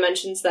 and Denna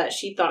mentions that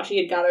she thought she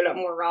had gathered up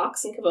more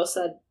rocks, and Kavoth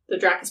said the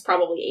Dracus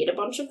probably ate a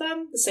bunch of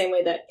them, the same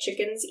way that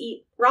chickens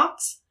eat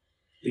rocks.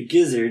 The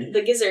gizzard.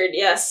 The gizzard,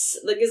 yes.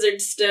 The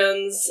gizzard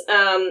stones.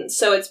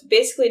 So it's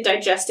basically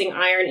digesting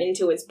iron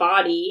into its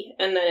body,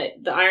 and then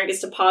the iron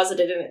gets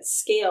deposited in its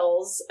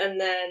scales, and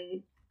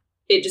then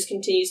it just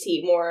continues to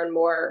eat more and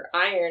more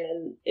iron,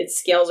 and its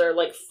scales are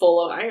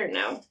full of iron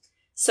now.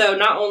 So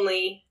not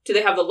only do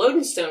they have the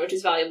lodestone, which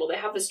is valuable, they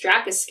have this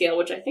Dracus scale,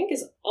 which I think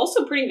is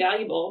also pretty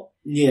valuable.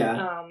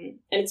 Yeah. And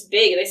it's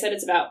big. They said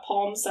it's about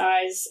palm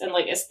size and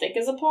as thick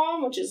as a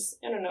palm, which is,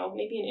 I don't know,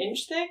 maybe an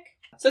inch thick.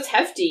 So it's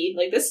hefty.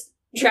 This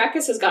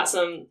Dracus has got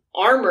some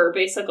armor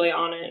basically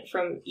on it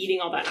from eating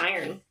all that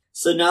iron.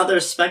 So now they're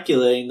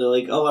speculating. They're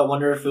like, oh, I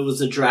wonder if it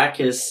was a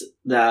Dracus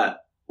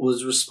that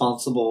was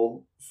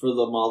responsible for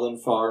the Malden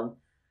farm.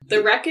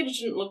 The wreckage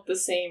didn't look the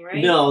same,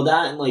 right? No,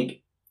 that and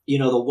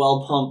the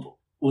well pump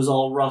was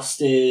all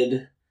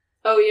rusted.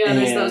 Oh yeah,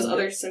 there's those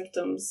other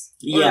symptoms.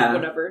 Yeah. Or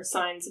whatever,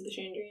 signs of the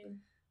Chandrian.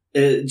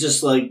 It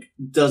just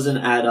doesn't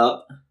add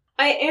up.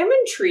 I am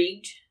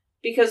intrigued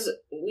because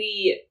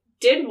we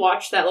did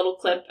watch that little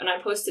clip, and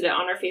I posted it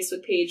on our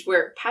Facebook page,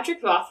 where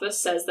Patrick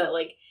Rothfuss says that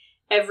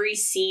every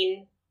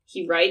scene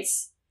he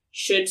writes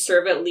should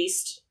serve at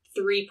least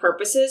 3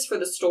 purposes for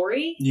the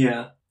story.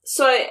 Yeah.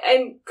 So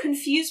I'm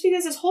confused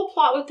because this whole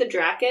plot with the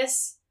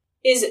Dracus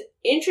is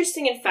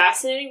interesting and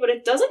fascinating, but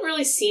it doesn't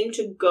really seem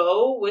to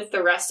go with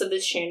the rest of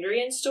this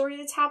Chandrian story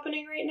that's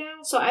happening right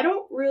now. So I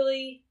don't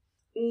really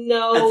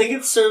know. I think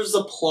it serves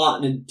the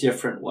plot in a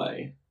different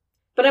way.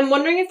 But I'm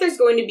wondering if there's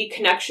going to be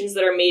connections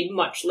that are made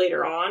much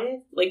later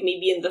on,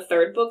 maybe in the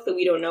 3rd book that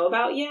we don't know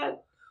about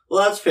yet.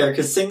 Well, that's fair,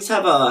 because things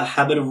have a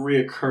habit of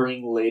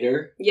reoccurring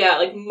later.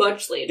 Yeah,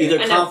 much later.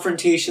 Either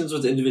confrontations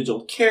with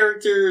individual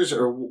characters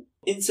or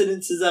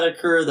incidences that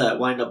occur that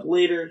wind up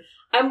later.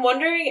 I'm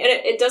wondering, and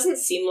it doesn't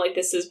seem like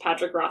this is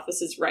Patrick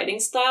Rothfuss's writing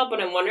style,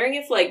 but I'm wondering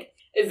if,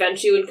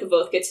 eventually when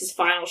Kavoth gets his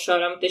final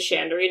showdown with the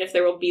Chandrian, if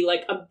there will be,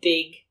 a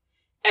big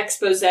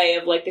expose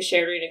of, like, the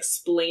Chandrian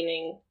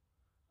explaining...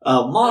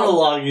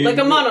 monologue. Like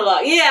a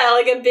monologue. Yeah,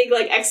 like a big,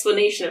 like,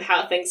 explanation of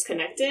how things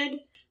connected.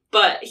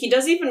 But he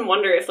does even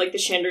wonder if, like, the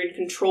Chandrian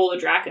control the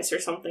Drakus or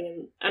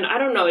something. And I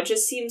don't know, it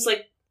just seems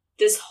like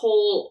this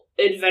whole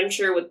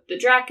adventure with the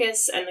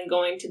Drakus and then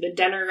going to the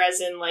Denner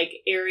resin, like,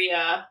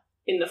 area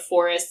in the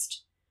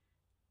forest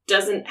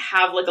doesn't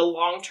have, like, a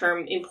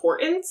long-term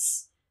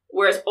importance.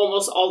 Whereas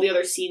almost all the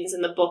other scenes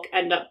in the book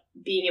end up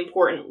being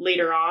important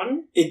later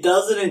on. It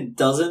does and it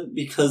doesn't,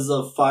 because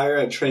the fire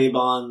at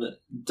Trebon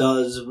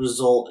does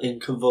result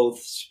in Kvothe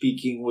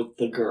speaking with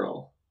the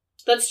girl.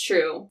 That's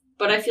true.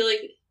 But I feel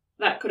like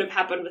that could have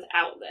happened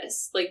without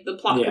this. Like, the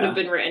plot could have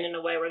been written in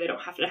a way where they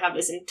don't have to have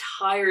this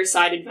entire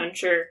side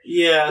adventure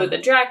with the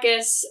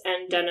Drakus,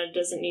 and Denna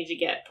doesn't need to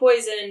get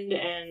poisoned,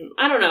 and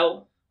I don't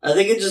know. I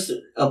think it just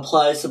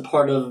applies to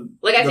part of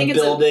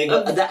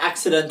the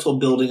accidental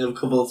building of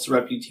Kvothe's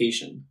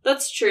reputation.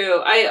 That's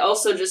true.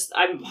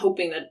 I'm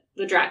hoping that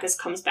the Drakus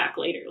comes back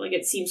later. Like,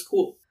 it seems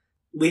cool.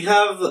 We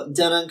have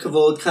Denna and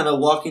Kvothe kind of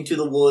walking through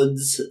the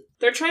woods.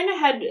 They're trying to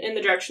head in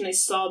the direction they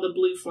saw the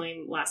blue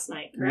flame last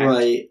night, correct?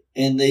 Right.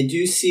 And they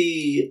do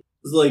see,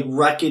 like,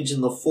 wreckage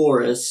in the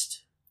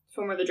forest.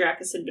 From where the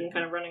Drakus had been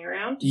kind of running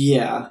around?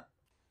 Yeah.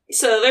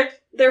 So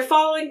they're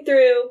following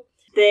through.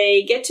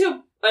 They get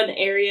to an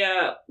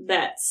area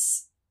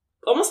that's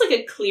almost like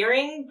a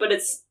clearing, but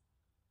it's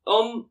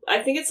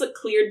I think it's like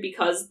cleared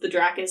because the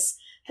Drakus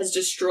has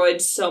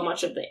destroyed so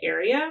much of the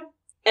area.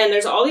 And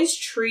there's all these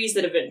trees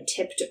that have been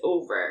tipped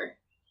over.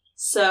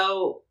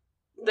 So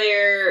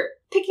they're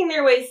picking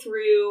their way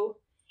through,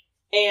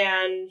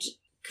 and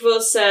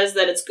Kvothe says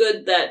that it's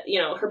good that, you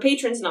know, her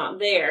patron's not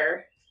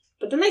there.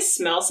 But then they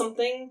smell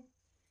something,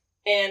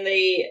 and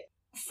they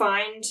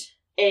find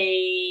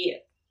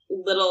a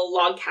little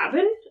log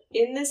cabin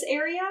in this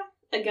area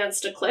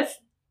against a cliff.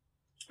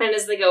 And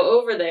as they go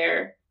over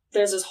there,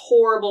 there's this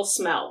horrible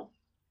smell.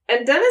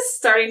 And Denna's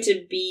starting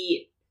to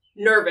be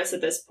nervous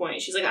at this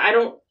point. She's like, I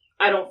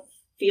don't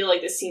feel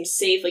like this seems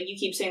safe. Like, you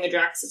keep saying the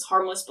Drakus is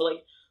harmless, but,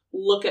 like,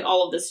 look at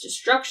all of this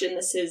destruction.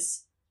 This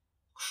is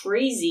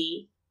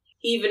crazy.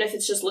 Even if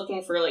it's just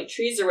looking for, like,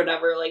 trees or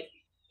whatever, like,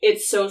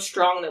 it's so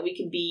strong that we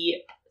could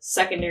be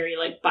secondary,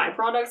 like,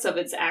 byproducts of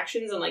its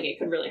actions, and, like, it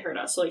could really hurt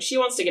us. So, like, she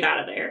wants to get out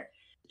of there.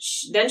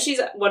 Then she's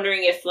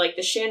wondering if, like,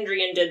 the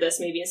Chandrian did this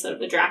maybe instead of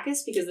the Drakus,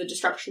 because the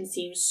destruction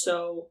seems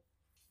so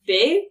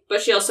big.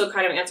 But she also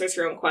kind of answers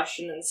her own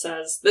question and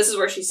says, this is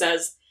where she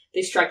says,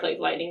 they strike like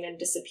lightning and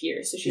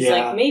disappear. So she's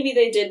like, maybe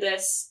they did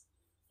this,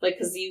 like,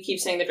 because you keep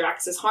saying the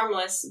Drakus is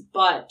harmless,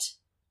 but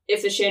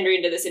if the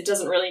Chandrian did this, it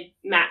doesn't really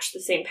match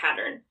the same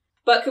pattern.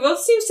 But Kvothe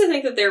seems to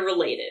think that they're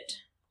related.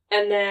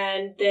 And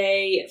then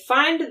they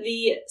find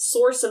the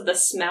source of the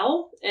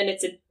smell, and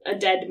it's a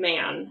dead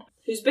man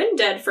who's been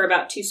dead for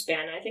about 2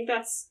 span. I think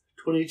that's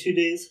 22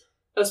 days?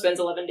 Oh, spends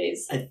 11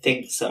 days. I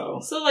think so.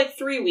 So, like,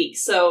 3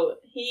 weeks. So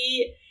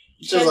he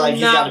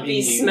cannot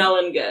be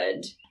smelling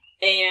good.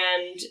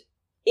 And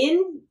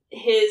in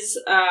his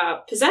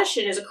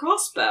possession is a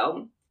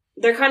crossbow.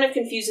 They're kind of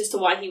confused as to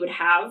why he would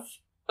have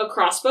a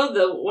crossbow.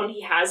 The one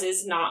he has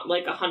is not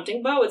like a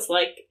hunting bow. It's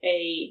like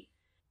a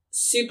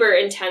super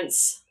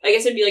intense, I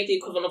guess it'd be like the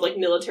equivalent of like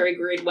military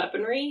grade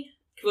weaponry.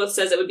 Kvothe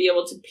says it would be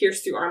able to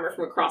pierce through armor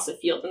from across a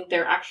field, and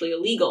they're actually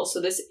illegal. So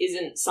this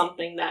isn't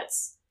something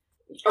that's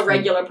a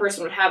regular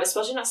person would have,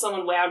 especially not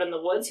someone way out in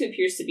the woods who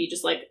appears to be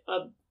just like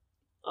a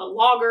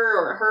logger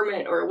or a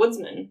hermit or a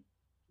woodsman.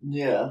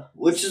 Yeah,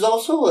 which is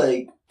also,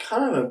 like,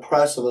 kind of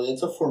impressive. Like,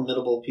 it's a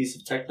formidable piece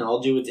of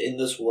technology within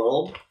this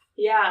world.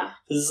 Yeah.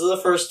 This is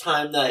the first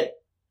time that,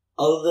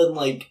 other than,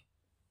 like,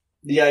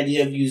 the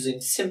idea of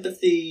using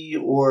sympathy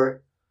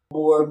or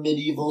more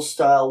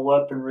medieval-style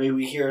weaponry,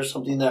 we hear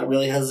something that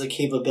really has the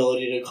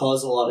capability to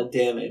cause a lot of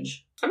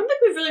damage. I don't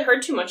think we've really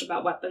heard too much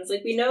about weapons.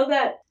 Like, we know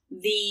that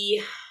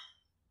the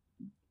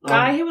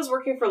guy who was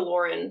working for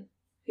Lauren,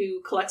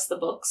 who collects the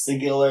books. The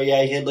Giller,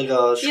 yeah, he had like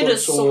a he had a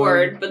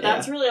sword, but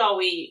that's really all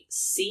we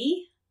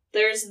see.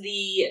 There's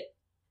the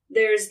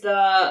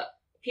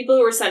people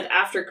who were sent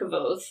after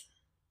Kvothe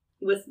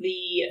with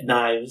the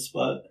knives,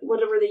 but what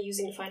were they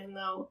using to find him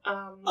though?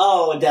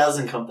 A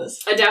dowsing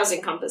compass. A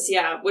dowsing compass,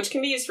 yeah, which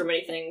can be used for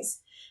many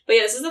things. But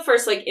yeah, this is the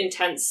first like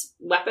intense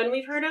weapon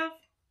we've heard of.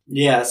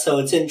 Yeah, so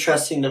it's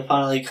interesting to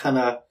finally kind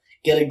of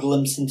get a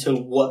glimpse into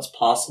what's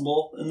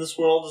possible in this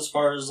world as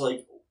far as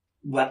like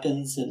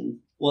weapons and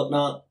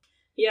whatnot.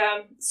 Yeah,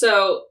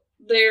 so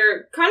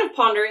they're kind of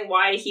pondering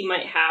why he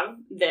might have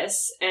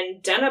this,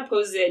 and Denna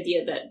posed the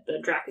idea that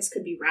the Drakus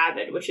could be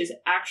rabid, which is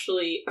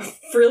actually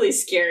really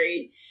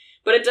scary.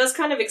 But it does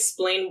kind of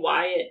explain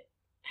why it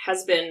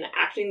has been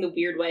acting the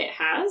weird way it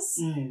has,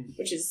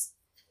 which is,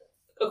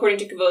 according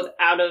to Kvothe,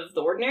 out of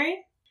the ordinary.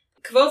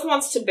 Kvothe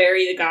wants to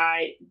bury the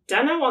guy.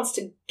 Denna wants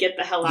to get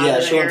the hell out of there.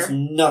 Yeah, she wants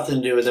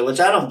nothing to do with it, which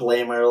I don't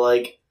blame her,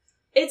 like...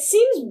 It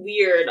seems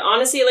weird,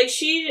 honestly. Like,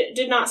 she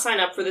did not sign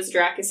up for this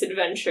Drakus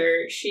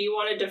adventure. She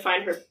wanted to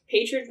find her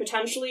patron,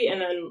 potentially, and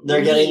then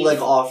They're getting,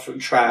 like, off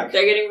track.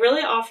 They're getting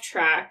really off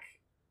track.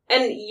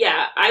 And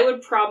yeah, I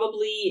would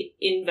probably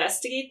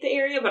investigate the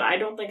area, but I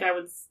don't think I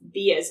would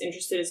be as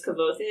interested as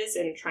Kvothe is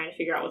in trying to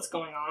figure out what's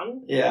going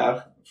on.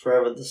 Yeah,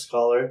 forever the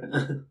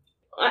scholar.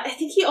 I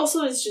think he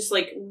also is just,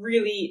 like,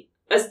 really,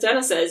 as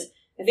Denna says,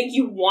 I think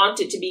you want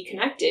it to be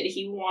connected.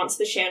 He wants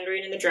the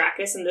Chandrian and the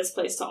Drakus and this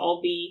place to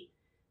all be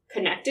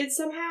connected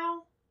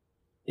somehow.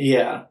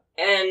 Yeah.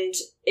 And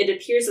it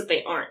appears that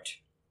they aren't.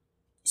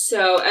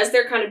 So, as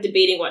they're kind of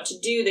debating what to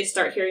do, they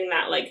start hearing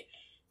that, like,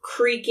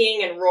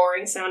 creaking and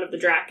roaring sound of the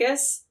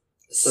Drakus.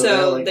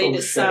 So like, they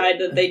decide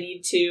that they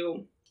need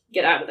to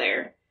get out of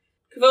there.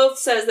 Kvothe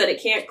says that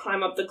it can't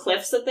climb up the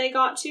cliffs that they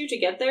got to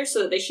get there,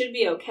 so they should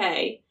be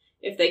okay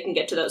if they can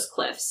get to those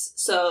cliffs.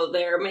 So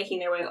they're making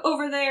their way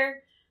over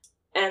there,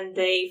 and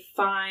they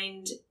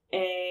find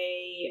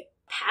a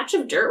patch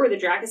of dirt where the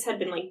Drakus had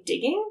been, like,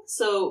 digging.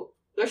 So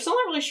they're still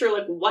not really sure,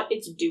 like, what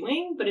it's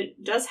doing, but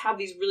it does have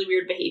these really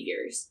weird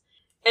behaviors.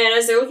 And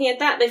as they're looking at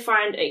that, they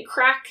find a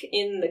crack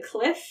in the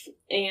cliff,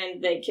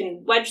 and they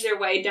can wedge their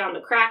way down the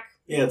crack.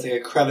 Yeah, it's like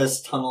a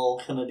crevice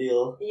tunnel kind of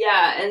deal.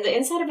 Yeah, and the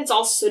inside of it's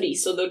all sooty,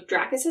 so the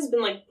Drakus has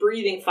been, like,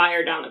 breathing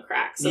fire down the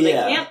crack. So they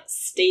can't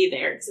stay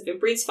there, because if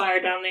it breathes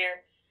fire down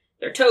there,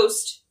 they're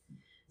toast.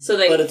 So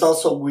they... But it's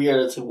also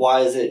weird. It's like, why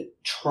is it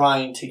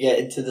trying to get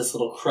into this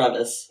little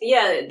crevice?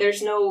 Yeah,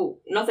 there's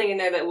nothing in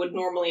there that would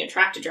normally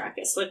attract a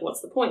Drakus. Like, what's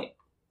the point?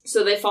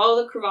 So they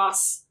follow the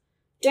crevasse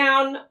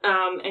down,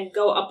 and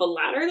go up a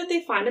ladder that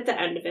they find at the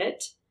end of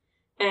it.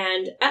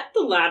 And at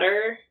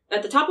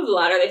the top of the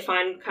ladder, they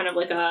find kind of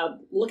like a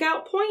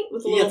lookout point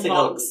with a little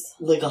box.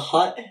 Like a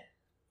hut?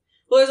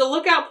 Well, there's a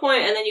lookout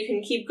point, and then you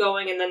can keep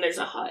going, and then there's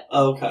a hut.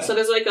 Okay. So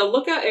there's like a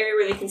lookout area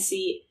where they can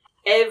see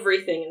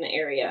everything in the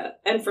area.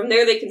 And from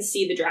there, they can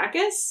see the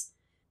Drakus.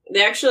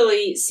 They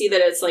actually see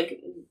that it's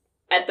like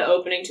at the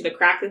opening to the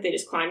crack that they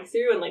just climbed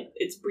through, and like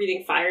it's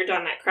breathing fire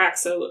down that crack.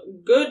 So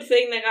good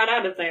thing they got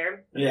out of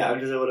there. Yeah,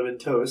 because it would have been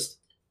toast.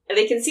 And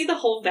they can see the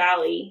whole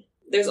valley.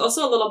 There's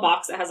also a little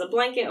box that has a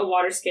blanket, a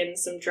water skin,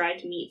 some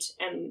dried meat,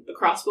 and the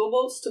crossbow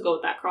bolts to go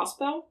with that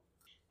crossbow.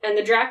 And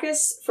the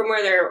Drakus, from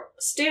where they're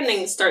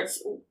standing,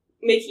 starts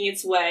making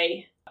its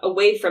way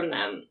away from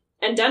them.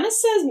 And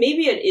Dennis says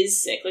maybe it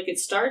is sick. Like, it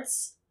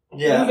starts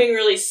moving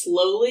really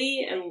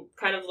slowly and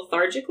kind of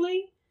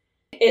lethargically.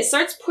 It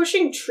starts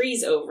pushing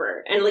trees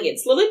over. And, like,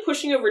 it's literally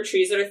pushing over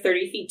trees that are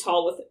 30 feet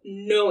tall with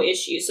no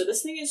issue. So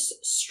this thing is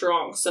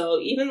strong. So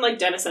even, like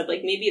Dennis said,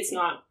 like, maybe it's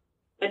not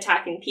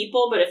attacking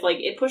people, but if, like,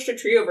 it pushed a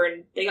tree over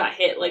and they got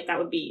hit, like, that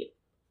would be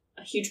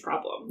a huge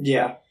problem.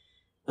 Yeah.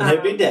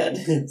 They'd be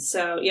dead.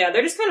 So, yeah,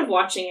 they're just kind of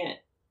watching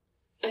it.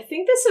 I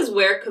think this is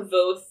where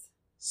Kvothe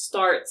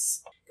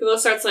starts. Kvothe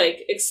starts,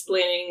 like,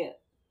 explaining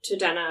to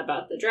Denna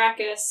about the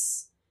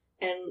Drakus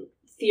and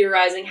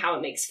theorizing how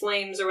it makes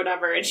flames or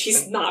whatever, and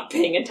she's not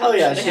paying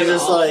attention to him at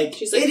all.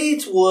 She's like, it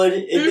eats wood,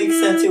 it makes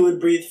sense it would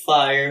breathe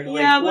fire,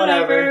 yeah, like,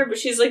 whatever. But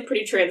she's, like,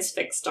 pretty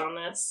transfixed on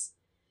this.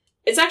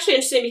 It's actually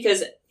interesting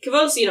because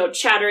Kvothe's,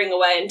 chattering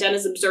away, and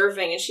Denna's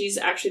observing, and she's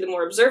actually the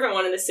more observant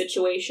one in this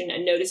situation,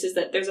 and notices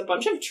that there's a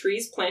bunch of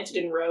trees planted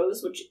in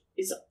rows, which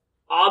is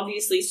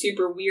obviously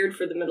super weird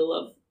for the middle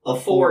of a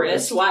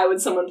forest. Why would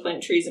someone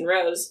plant trees in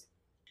rows?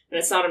 And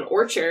it's not an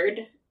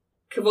orchard.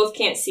 Kvothe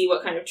can't see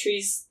what kind of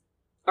trees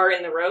are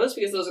in the rows,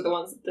 because those are the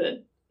ones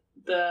that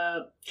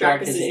the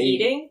Drakus is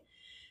eating.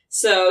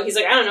 So he's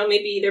like, I don't know,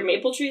 maybe they're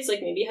maple trees,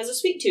 like maybe it has a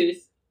sweet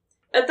tooth.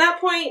 At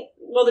that point,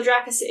 while the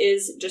Drakus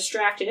is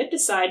distracted,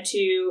 decide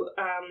to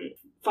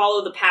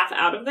follow the path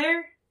out of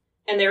there,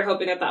 and they're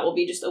hoping that will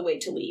be just a way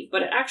to leave.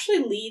 But it actually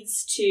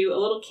leads to a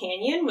little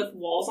canyon with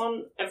walls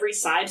on every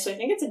side, so I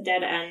think it's a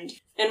dead end.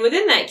 And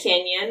within that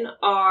canyon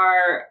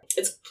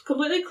it's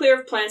completely clear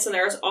of plants, and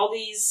there's all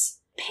these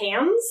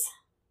pans.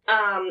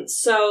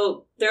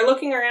 So they're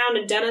looking around,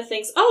 and Denna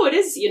thinks, oh, it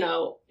is,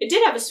 it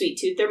did have a sweet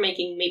tooth. They're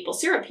making maple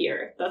syrup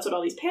here. That's what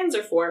all these pans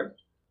are for.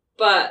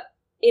 But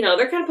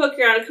they're kind of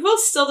poking around, and Kvothe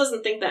still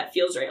doesn't think that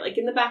feels right. Like,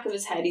 in the back of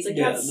his head, he's like,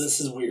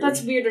 this is weird.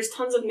 That's weird. There's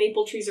tons of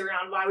maple trees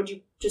around. Why would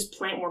you just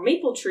plant more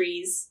maple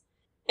trees?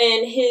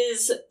 And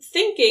his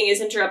thinking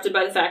is interrupted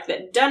by the fact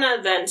that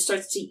Denna then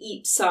starts to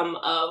eat some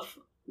of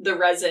the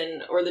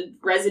resin or the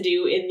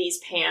residue in these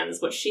pans,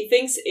 which she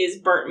thinks is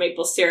burnt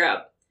maple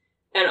syrup.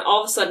 And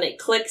all of a sudden it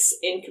clicks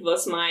in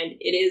Kvothe's mind.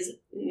 It is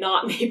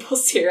not maple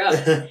syrup.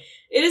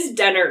 It is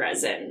Denner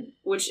resin,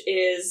 which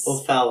is...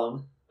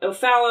 Ophalum.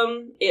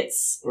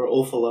 Or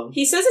ophalum.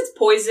 He says it's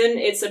poison.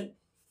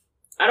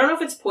 I don't know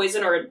if it's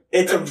poison or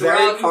it's a drug,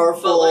 very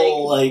powerful,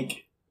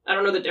 I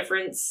don't know the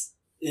difference.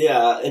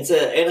 Yeah, it's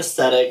an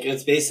anesthetic.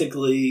 It's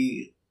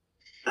basically,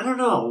 I don't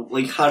know,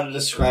 how to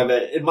describe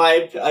it. In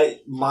my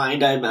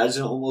mind, I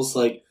imagine almost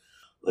like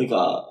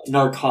a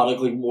narcotic,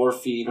 like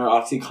morphine or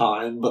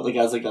Oxycontin, but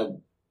as a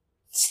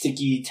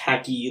sticky,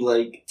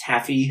 tacky,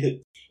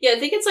 taffy. Yeah, I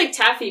think it's like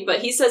taffy,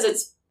 but he says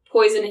it's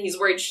poison, and he's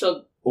worried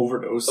she'll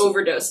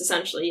overdose,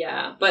 essentially,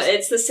 yeah. But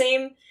it's the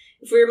same.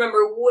 If we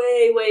remember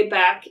way, way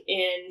back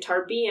in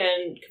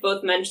Tarbean,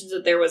 Kvothe mentions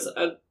that there was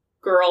a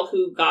girl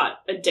who got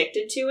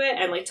addicted to it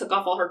and took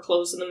off all her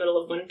clothes in the middle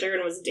of winter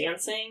and was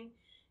dancing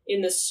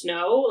in the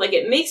snow. Like,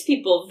 it makes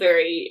people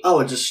very... Oh,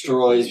 it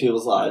destroys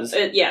people's lives.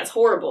 Yeah, it's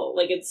horrible.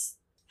 Like, it's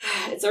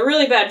a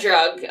really bad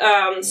drug.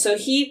 So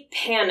he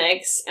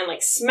panics and,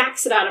 like,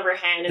 smacks it out of her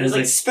hand and is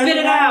like, spit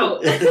it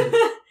out!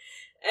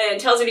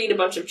 And tells her to eat a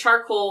bunch of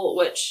charcoal,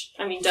 which,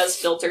 I mean, does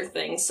filter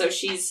things. So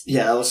she's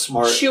that was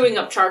smart. Chewing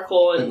up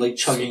charcoal and like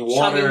chugging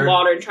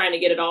water and trying to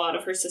get it all out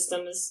of her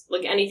system. Is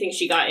like anything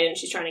she got in,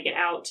 she's trying to get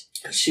out.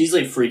 She's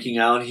like freaking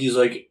out. And he's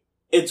like,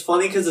 it's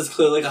funny because it's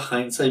clearly like a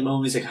hindsight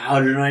moment. He's like, how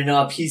did I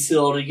not piece it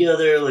all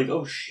together? Like,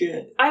 oh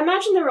shit. I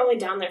imagine they were only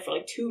down there for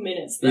like 2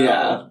 minutes though.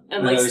 Yeah.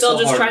 And like still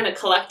just trying to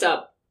collect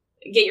up,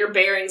 get your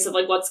bearings of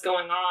like what's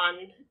going on.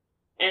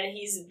 And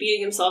he's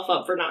beating himself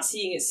up for not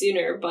seeing it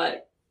sooner,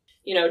 but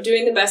you know,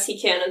 doing the best he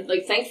can. And,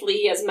 like, thankfully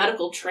he has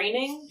medical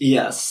training.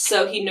 Yes.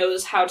 So he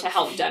knows how to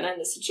help Denna in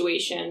the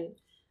situation.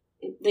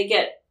 They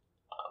get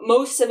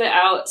most of it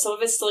out. Some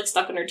of it's still, like,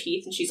 stuck in her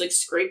teeth, and she's, like,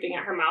 scraping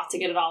at her mouth to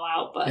get it all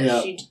out.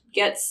 But she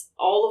gets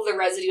all of the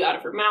residue out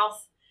of her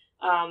mouth.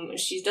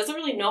 She doesn't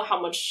really know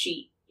how much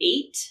she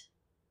ate,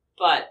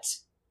 but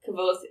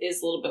Kvothe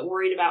is a little bit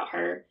worried about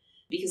her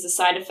because the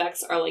side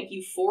effects are, like,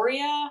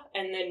 euphoria,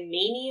 and then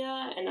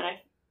mania, and then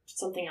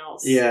something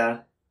else. Yeah.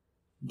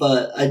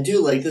 But I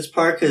do like this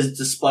part because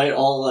despite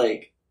all,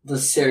 like, the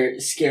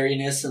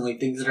scariness and, like,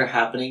 things that are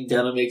happening,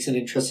 Denna makes an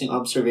interesting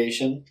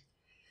observation.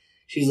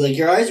 She's like,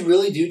 your eyes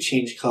really do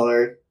change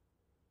color.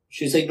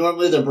 She's like,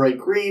 normally they're bright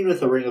green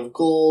with a ring of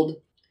gold.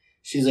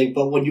 She's like,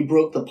 but when you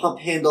broke the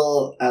pump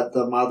handle at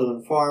the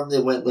Madhuan farm, they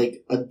went,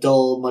 like, a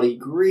dull, muddy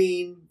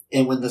green.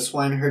 And when the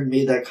swineherd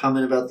made that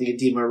comment about the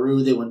Edema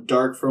Rue, they went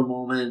dark for a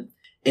moment.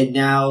 And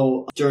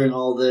now, during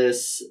all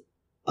this...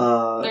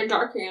 they're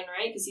dark green,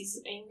 right? Because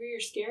he's angry or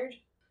scared?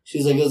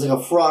 She's like, it was like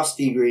a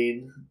frosty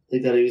green.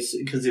 Like that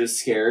because he was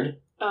scared.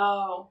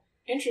 Oh,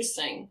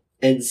 interesting.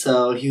 And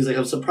so he was like,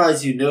 I'm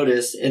surprised you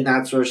noticed. And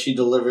that's where she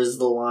delivers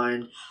the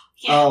line,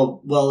 yeah.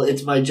 Oh, well,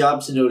 it's my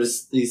job to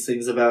notice these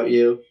things about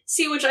you.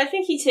 See, which I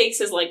think he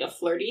takes as like a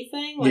flirty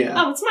thing. Like,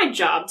 oh, it's my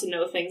job to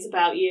know things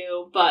about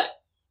you. But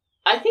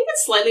I think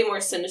it's slightly more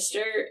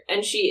sinister.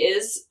 And she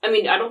is, I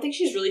mean, I don't think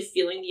she's really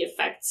feeling the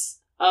effects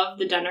of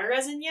the Denna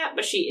resin yet.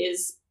 But she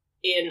is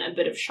in a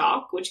bit of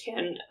shock, which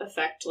can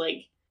affect,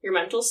 like, your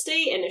mental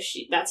state, and if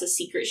that's a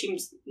secret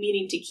she's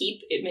meaning to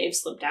keep, it may have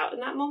slipped out in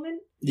that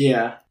moment.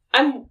 Yeah.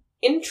 I'm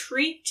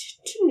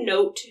intrigued to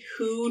note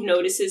who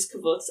notices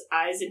Kvothe's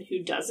eyes and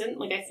who doesn't.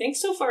 Like, I think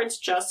so far it's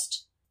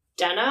just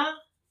Denna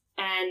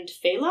and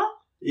Fela.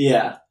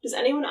 Yeah. Does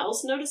anyone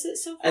else notice it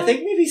so far? I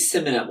think maybe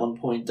Simon at one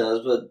point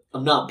does, but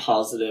I'm not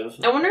positive.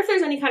 I wonder if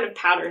there's any kind of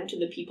pattern to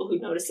the people who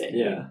notice it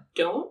and who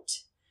don't.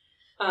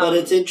 But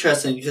it's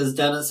interesting, because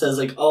Denna says,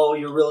 like, oh,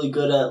 you're really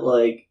good at,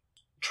 like,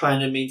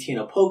 trying to maintain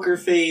a poker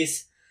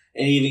face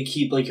and even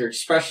keep, like, your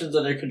expressions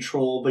under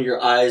control, but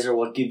your eyes are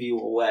what give you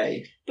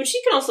away. But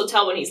she can also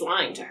tell when he's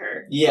lying to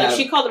her. Yeah. Like,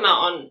 she called him out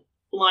on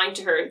lying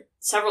to her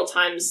several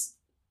times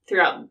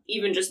throughout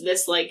even just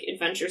this, like,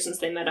 adventure since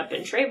they met up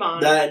in Trebon.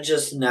 That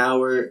just now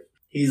where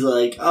he's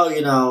like, oh,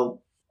 you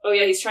know... Oh,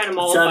 yeah, he's trying to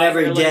mollify her. It's not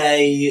every her,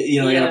 day, you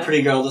know, I got a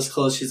pretty girl this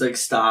close. She's like,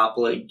 stop.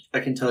 Like,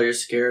 I can tell you're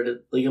scared.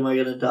 Like, am I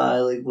gonna die?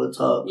 Like, what's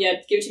up? Yeah,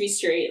 give it to me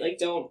straight. Like,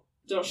 don't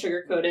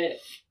sugarcoat it.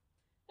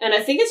 And I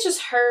think it's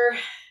just her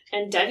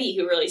and Devi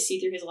who really see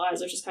through his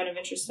lies, which is kind of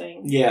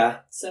interesting. Yeah.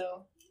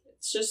 So,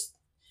 it's just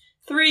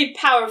 3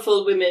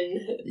 powerful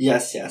women.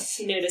 Yes.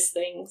 Who notice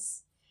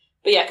things.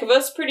 But yeah,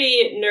 Kvothe's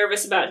pretty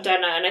nervous about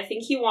Denna, and I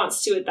think he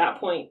wants to, at that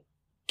point,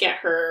 get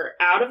her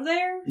out of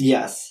there.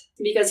 Yes.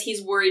 Because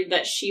he's worried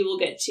that she will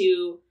get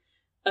to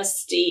a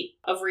state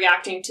of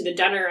reacting to the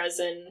Denna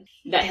resin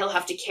that he'll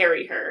have to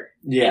carry her.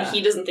 Yeah. And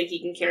he doesn't think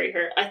he can carry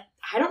her.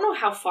 I don't know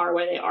how far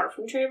away they are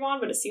from Trebon,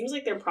 but it seems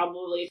like they're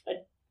probably a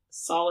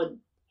solid,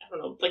 I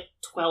don't know, like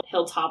 12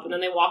 hilltop, and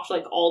then they walked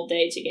like all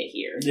day to get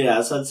here.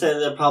 Yeah, so I'd say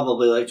they're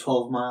probably like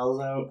 12 miles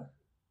out.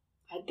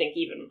 I think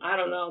even, I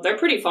don't know. They're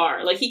pretty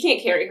far. Like, he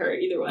can't carry her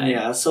either way.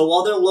 Yeah, so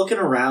while they're looking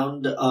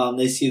around,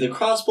 they see the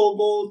crossbow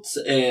bolts,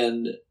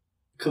 and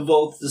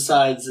Kvothe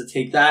decides to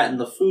take that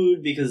and the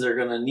food because they're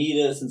gonna need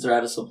it since they're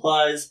out of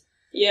supplies.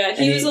 Yeah,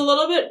 he was a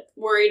little bit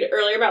worried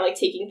earlier about, like,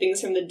 taking things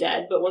from the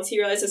dead, but once he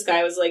realized this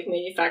guy was, like,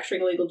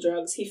 manufacturing illegal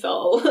drugs, he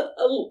felt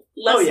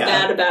less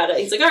bad about it.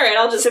 He's like, alright,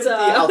 I'll just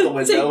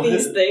take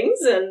these things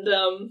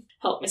and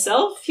help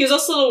myself. He was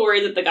also a little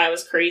worried that the guy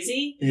was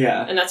crazy.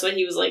 Yeah. And that's why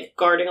he was, like,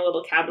 guarding a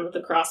little cabin with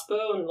a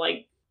crossbow, and,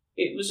 like,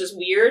 it was just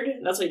weird.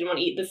 That's why he didn't want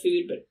to eat the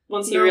food, but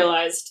once he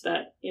realized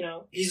that, you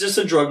know... He's just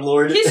a drug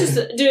lord. He's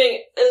just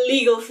doing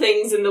illegal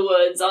things in the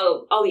woods.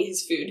 I'll eat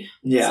his food.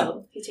 Yeah.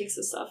 So he takes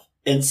the stuff.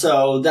 And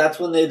so that's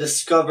when they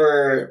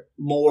discover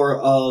more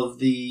of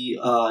the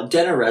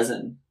Denna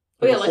resin.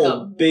 Oh yeah, like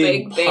a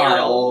big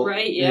barrel,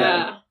 right?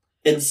 Yeah.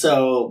 And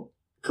so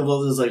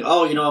Kvothe is like,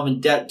 oh, you know, I'm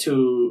in debt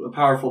to a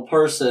powerful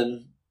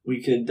person.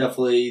 We could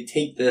definitely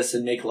take this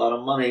and make a lot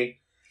of money.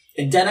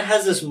 And Denna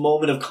has this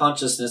moment of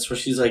consciousness where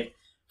she's like,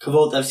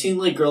 Kvothe, I've seen,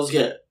 like, girls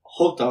get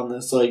hooked on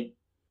this. Like,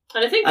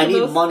 and I think I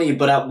need money,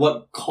 but at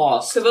what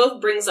cost? Kvothe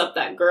brings up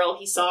that girl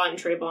he saw in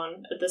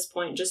Trebon at this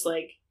point, just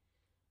like,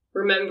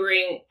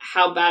 remembering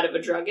how bad of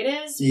a drug it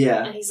is.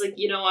 Yeah. And he's like,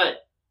 you know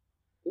what?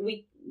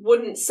 We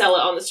wouldn't sell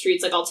it on the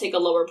streets. Like, I'll take a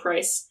lower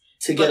price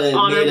To get it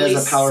made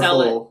as a powerful...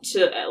 sell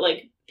it to,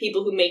 like,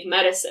 people who make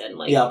medicine.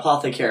 Like, yeah,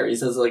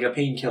 apothecaries as, like, a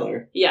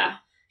painkiller. Yeah.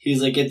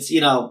 He's like, it's,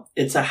 you know,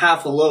 it's a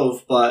half a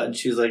loaf, but... And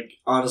she's like,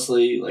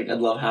 honestly, like, I'd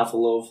love half a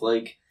loaf,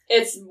 like...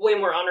 It's way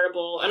more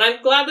honorable. And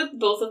I'm glad that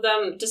both of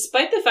them,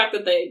 despite the fact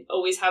that they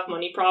always have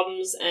money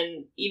problems,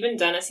 and even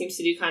Denna seems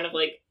to do kind of,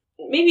 like,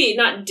 maybe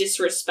not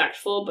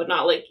disrespectful, but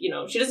not, like, you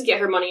know, she doesn't get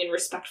her money in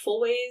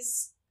respectful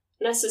ways,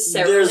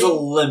 necessarily. There's a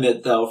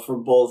limit, though, for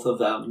both of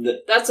them.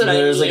 That's what I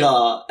mean. There's, like,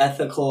 a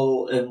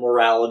ethical and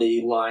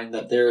morality line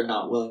that they're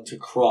not willing to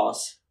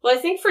cross. Well,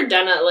 I think for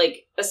Denna,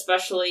 like,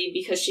 especially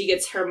because she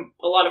gets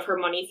a lot of her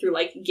money through,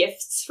 like,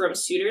 gifts from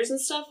suitors and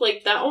stuff,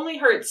 like, that only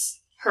hurts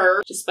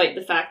her, despite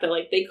the fact that,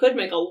 like, they could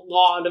make a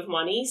lot of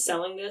money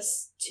selling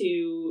this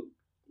to,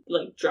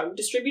 like, drug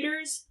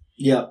distributors.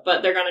 Yeah.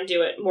 But they're gonna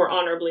do it more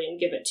honorably and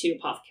give it to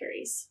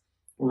apothecaries.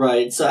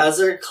 Right. So as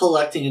they're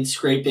collecting and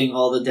scraping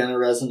all the Denna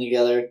resin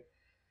together,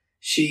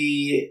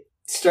 she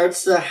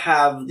starts to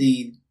have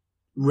the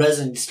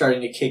resin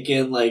starting to kick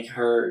in, like,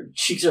 her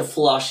cheeks are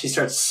flushed, she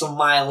starts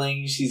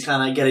smiling, she's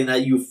kind of getting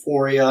that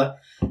euphoria,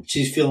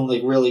 she's feeling,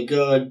 like, really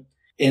good.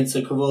 And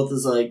so Kvothe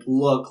is like,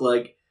 look,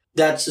 like,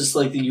 that's just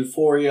like the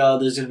euphoria.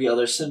 There's going to be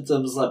other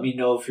symptoms. Let me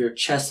know if your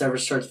chest ever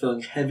starts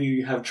feeling heavy or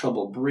you have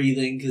trouble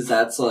breathing, because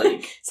that's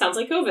like... Sounds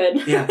like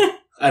COVID. Yeah.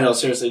 I know,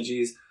 seriously,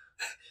 geez.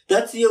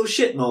 That's the oh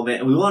shit moment,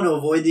 and we want to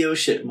avoid the oh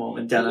shit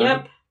moment, Denna.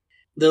 Yep.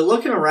 They're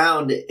looking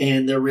around,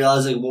 and they're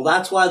realizing, well,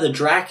 that's why the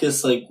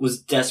Dracus, like,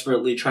 was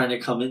desperately trying to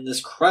come in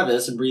this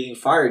crevice and breathing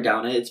fire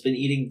down it. It's been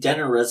eating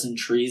Denna resin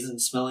trees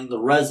and smelling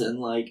the resin.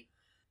 Like,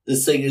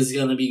 this thing is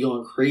going to be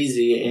going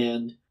crazy,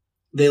 and...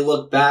 They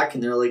look back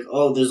and they're like,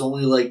 oh, there's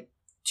only like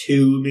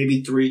 2,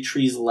 maybe 3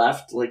 trees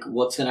left. Like,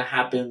 what's going to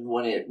happen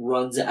when it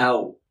runs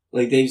out?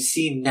 Like, they've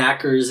seen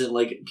knackers and,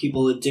 like,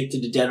 people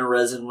addicted to Denna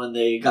resin when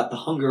they got the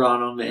hunger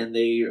on them and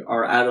they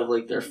are out of,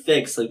 like, their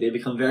fix. Like, they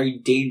become very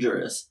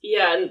dangerous.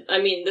 Yeah, and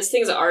I mean, this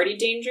thing's already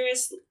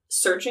dangerous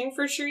searching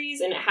for trees,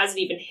 and it hasn't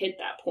even hit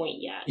that point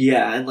yet.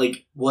 Yeah, and,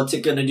 like, what's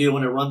it going to do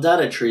when it runs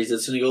out of trees?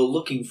 It's going to go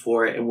looking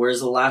for it. And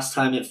whereas the last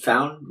time it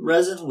found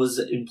resin was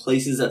in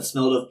places that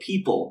smelled of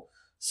people.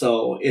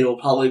 So it'll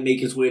probably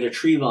make its way to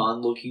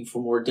Trevon looking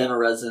for more Denna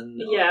resin.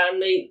 Yeah,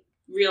 and they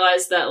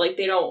realize that, like,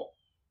 they don't...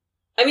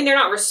 I mean, they're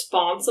not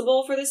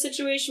responsible for this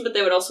situation, but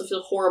they would also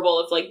feel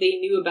horrible if, like, they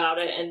knew about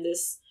it and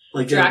this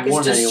like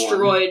Dracus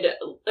destroyed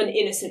an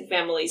innocent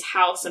family's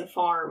house and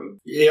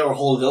farm. Yeah, or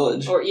whole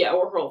village. Or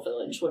whole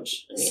village,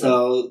 which... I mean,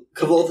 so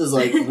Kvothe is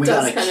like, we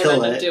gotta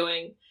kill it.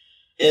 Doing.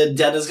 And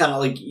Denna's kind of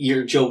like,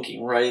 you're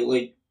joking, right?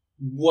 Like,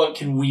 what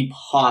can we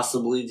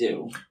possibly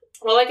do?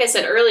 Well, like I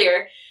said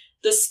earlier...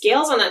 The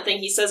scales on that thing,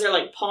 he says, are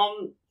like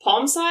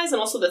palm size and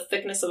also the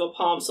thickness of a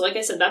palm. So like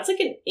I said, that's like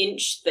an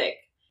inch thick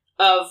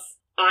of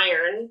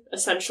iron,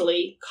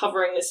 essentially,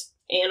 covering this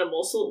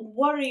animal. So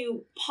what are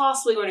you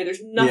possibly going to do?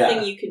 There's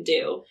nothing you could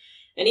do.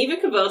 And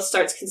even Kvothe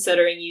starts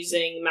considering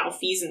using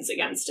malfeasance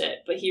against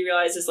it. But he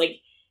realizes, like,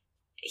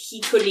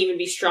 he couldn't even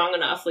be strong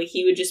enough. Like,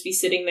 he would just be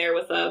sitting there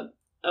with a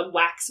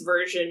wax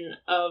version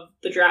of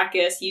the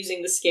Dracus,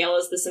 using the scale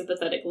as the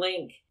sympathetic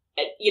link.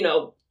 And, you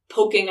know...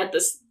 poking at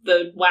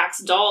the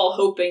wax doll,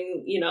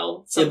 hoping, you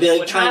know, something it'd be like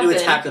would trying happen.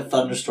 to attack a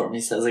thunderstorm,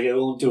 he says. Like, it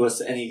won't do us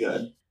any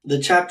good.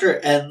 The chapter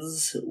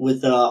ends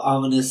with an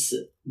ominous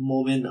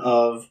moment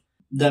of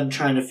them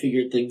trying to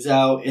figure things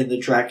out and the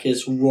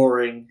Dracus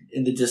roaring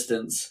in the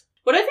distance.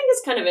 What I think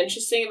is kind of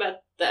interesting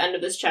about the end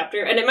of this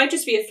chapter, and it might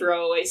just be a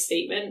throwaway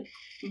statement,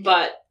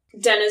 but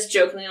Denna's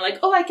jokingly like,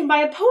 oh, I can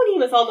buy a pony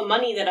with all the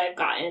money that I've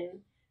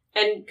gotten.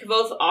 And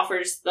Kvothe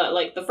offers that,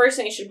 like, the first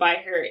thing he should buy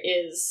her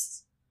is...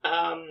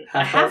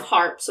 a half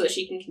harp so that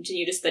she can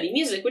continue to study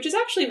music, which is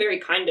actually very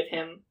kind of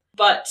him.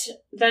 But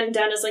then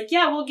Denna's like,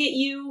 yeah, we'll get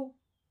you...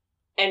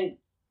 And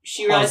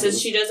she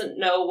realizes she doesn't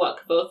know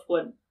what Kvothe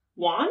would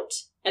want.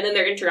 And then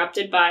they're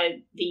interrupted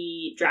by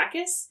the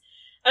Dracus.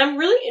 And I'm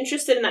really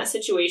interested in that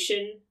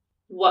situation,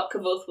 what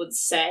Kvothe would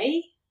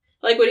say.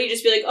 Like, would he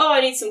just be like, oh,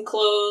 I need some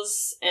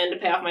clothes and to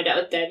pay off my debt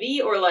with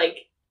Devi? Or,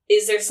 like,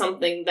 is there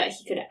something that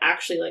he could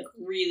actually, like,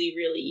 really,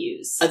 really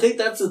use? I think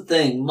that's the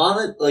thing.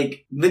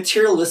 Like,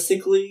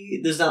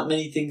 materialistically, there's not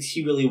many things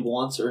he really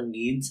wants or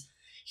needs.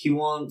 He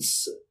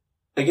wants,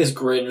 I guess,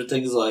 greater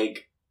things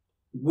like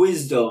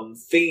wisdom,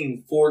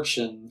 fame,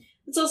 fortune.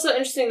 It's also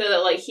interesting, though,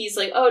 that, like, he's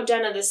like, oh,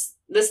 Denna,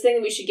 this thing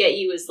that we should get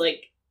you is,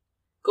 like,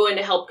 going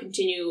to help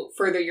continue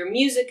further your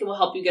music and will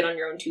help you get on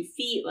your own 2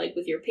 feet. Like,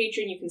 with your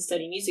patron, you can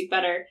study music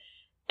better.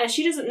 And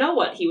she doesn't know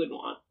what he would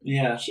want.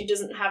 Yeah. She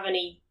doesn't have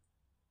any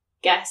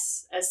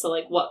guess as to,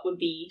 like, what would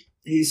be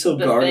he's so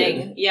guarded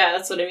thing. Yeah,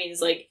 that's what I mean.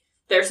 Is like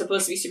they're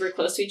supposed to be super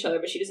close to each other,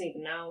 but she doesn't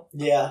even know.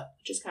 Yeah,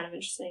 which is kind of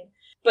interesting.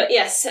 But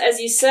yes,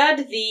 as you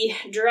said, the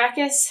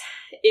Dracus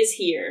is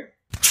here.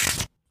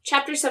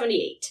 Chapter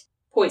 78: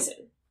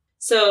 Poison.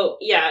 So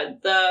yeah,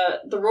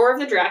 the roar of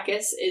the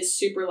Dracus is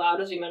super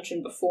loud, as we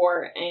mentioned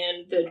before,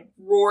 and the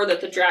roar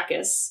that the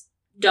Dracus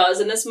does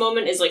in this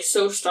moment is, like,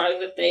 so startling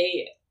that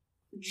they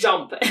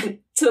jump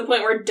to the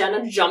point where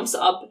Denna jumps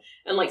up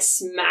and, like,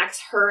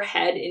 smacks her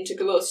head into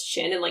Kvothe's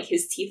chin, and, like,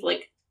 his teeth,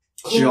 like,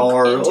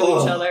 jar into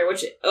each other,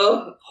 which,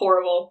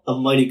 horrible. A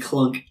mighty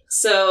clunk.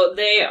 So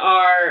they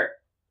are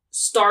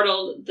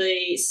startled.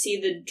 They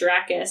see the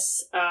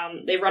Drakus.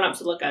 They run up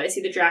to look at it. They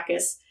see the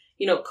Drakus,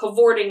 you know,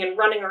 cavorting and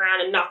running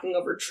around and knocking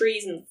over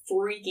trees and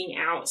freaking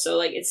out. So,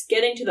 like, it's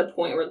getting to the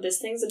point where this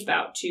thing's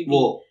about to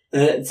be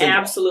it's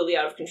absolutely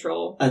out of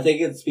control. I think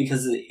it's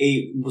because it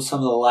ate some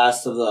of the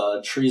last of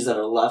the trees that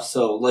are left.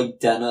 So, like,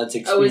 Denna, it's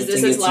experiencing... Oh, is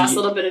this his last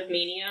little bit of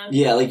mania?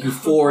 Yeah, like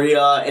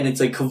euphoria, and it's,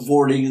 like,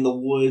 cavorting in the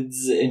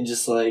woods and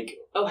just, like...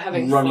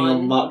 having running fun.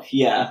 amok,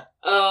 yeah.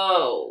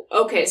 Oh,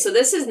 okay, so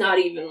this is not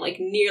even, like,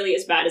 nearly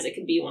as bad as it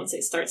could be once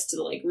it starts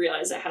to, like,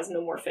 realize it has no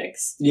more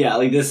fix. Yeah,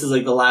 like, this is,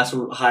 like, the last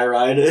high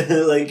ride,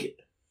 like...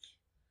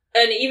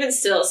 And even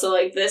still, so,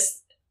 like,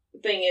 this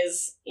thing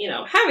is, you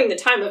know, having the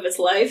time of its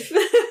life.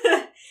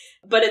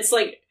 But it's,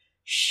 like,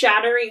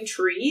 shattering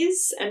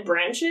trees and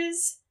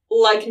branches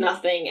like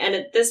nothing. And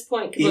at this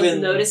point,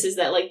 Kvothe notices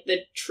that, like,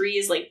 the tree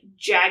is, like,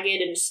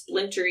 jagged and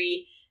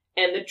splintery,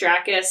 and the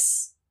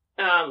Drakus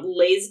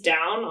lays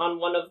down on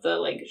one of the,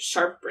 like,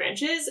 sharp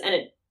branches, and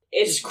it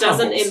just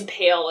doesn't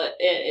impale it.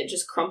 It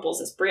just crumples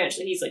this branch.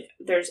 And he's like,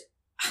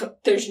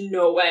 there's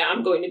no way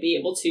I'm going to be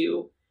able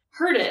to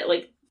hurt it.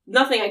 Like,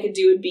 nothing I could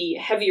do would be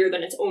heavier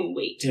than its own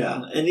weight.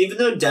 Yeah, and even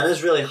though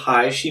Denna's really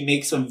high, she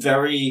makes a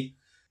very,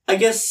 I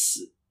guess,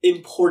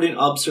 important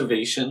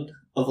observation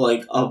of,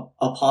 like,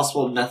 a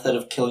possible method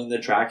of killing the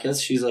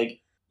Drakus. She's like,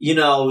 you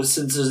know,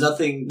 since there's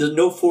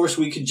no force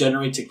we could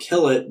generate to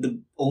kill it, the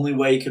only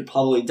way it could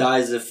probably die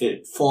is if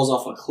it falls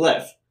off a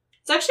cliff.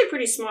 It's actually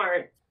pretty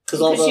smart.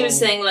 Because she was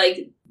saying,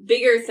 like,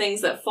 bigger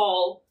things that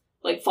fall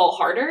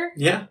harder.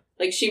 Yeah.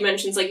 Like, she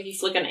mentions, like, if you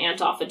flick an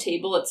ant off a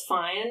table, it's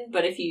fine.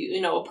 But if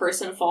a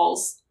person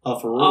falls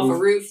off a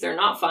roof, they're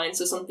not fine.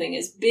 So something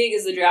as big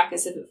as the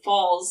Drakus, if it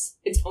falls,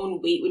 its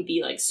own weight would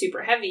be, like,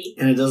 super heavy.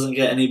 And it doesn't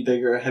get any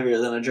bigger or heavier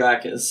than a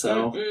Drakus,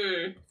 so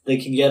they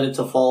can get it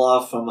to fall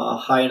off from a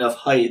high enough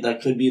height.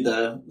 That could be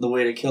the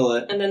way to kill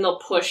it. And then they'll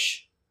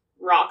push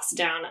rocks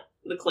down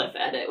the cliff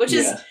at it, which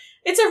is,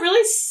 it's a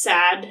really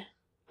sad...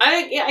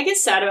 I get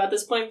sad about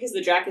this point because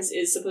the Drakus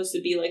is supposed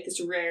to be, like,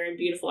 this rare and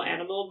beautiful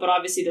animal, but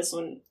obviously this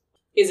one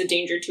is a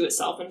danger to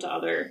itself and to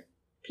other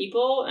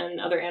people and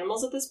other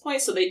animals at this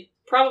point, so they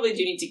probably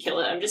do need to kill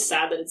it. I'm just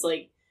sad that it's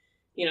like,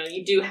 you know,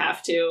 you do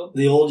have to.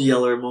 The old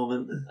Yeller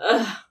moment.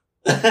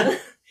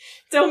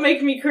 Don't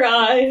make me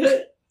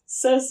cry.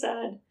 So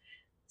sad.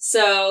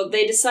 So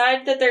they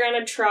decide that they're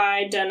going to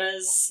try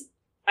Denna's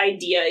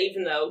idea,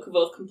 even though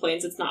Kvothe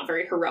complains it's not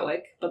very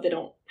heroic, but they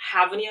don't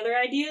have any other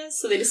ideas,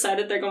 so they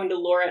decided they're going to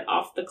lure it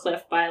off the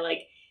cliff by,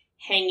 like,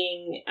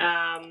 hanging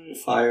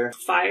fire,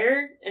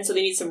 and so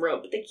they need some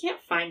rope, but they can't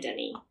find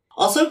any.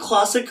 Also,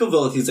 classic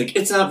Kvothe, he's like,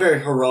 it's not very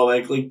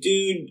heroic. Like,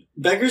 dude,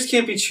 beggars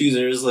can't be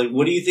choosers. Like,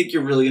 what do you think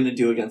you're really going to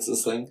do against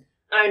this thing?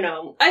 I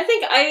know. I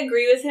think I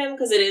agree with him,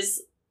 because it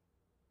is,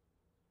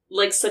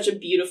 like, such a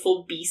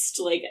beautiful beast.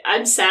 Like,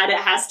 I'm sad it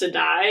has to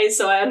die,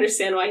 so I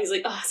understand why he's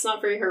like, oh, it's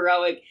not very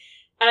heroic.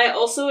 And I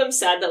also am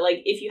sad that,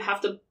 like, if you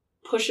have to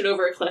push it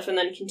over a cliff and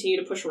then continue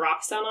to push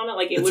rocks down on it,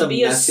 like, it would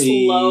be a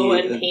slow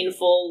and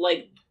painful,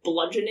 like,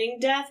 bludgeoning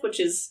death, which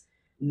is...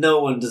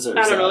 No one deserves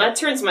that. I don't know, that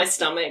turns my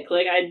stomach.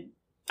 Like,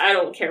 I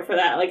don't care for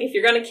that. Like, if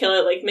you're gonna kill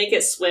it, like, make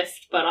it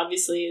swift, but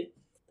obviously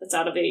that's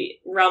out of a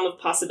realm of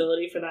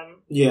possibility for them.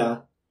 Yeah.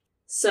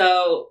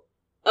 So,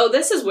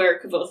 this is where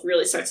Kvothe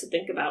really starts to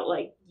think about,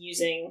 like,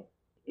 using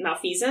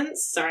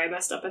malfeasance. Sorry, I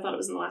messed up. I thought it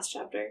was in the last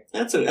chapter.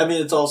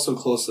 It's all so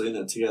closely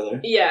knit together.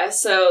 Yeah,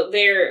 so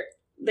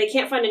they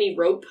can't find any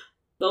rope.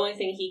 The only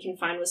thing he can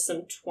find was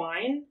some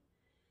twine.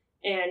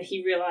 And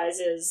he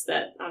realizes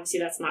that obviously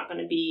that's not going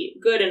to be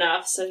good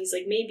enough. So he's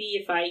like,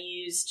 maybe if I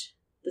used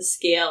the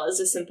scale as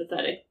a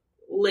sympathetic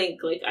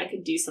link, like, I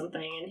could do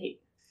something. And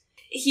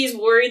he's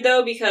worried,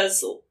 though,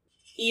 because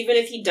even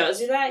if he does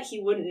do that,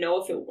 he wouldn't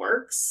know if it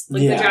works.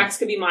 Like, the Drax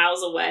could be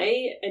miles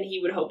away, and he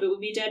would hope it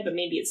would be dead, but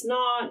maybe it's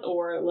not,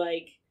 or,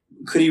 like...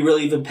 Could he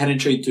really even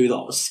penetrate through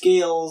all the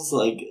scales?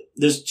 Like,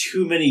 there's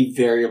too many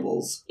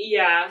variables.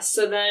 Yeah,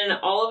 so then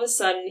all of a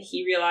sudden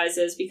he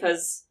realizes,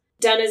 because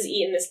Denna's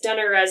eaten this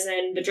Denna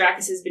resin, the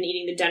Drakus has been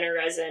eating the Denna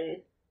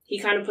resin, he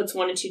kind of puts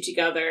 1 and 2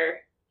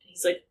 together.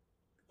 He's like,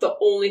 the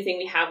only thing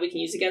we have we can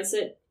use against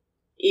it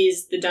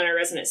is the Denna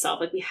resin itself.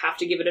 Like, we have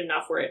to give it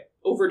enough where it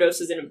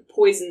overdoses and it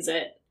poisons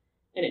it,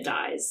 and it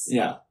dies.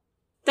 Yeah.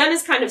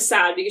 Denna's kind of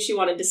sad because she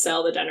wanted to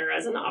sell the Denna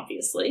resin,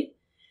 obviously.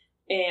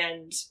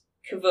 And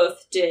Kvothe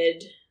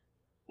did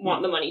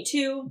want the money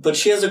too. But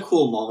she has a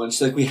cool moment.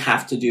 She's like, we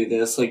have to do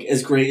this. Like,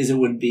 as great as it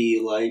would be,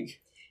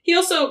 like... He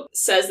also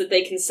says that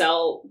they can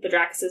sell the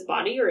Drakus'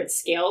 body or its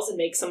scales and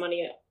make some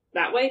money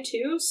that way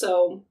too,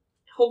 so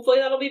hopefully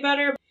that'll be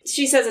better.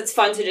 She says it's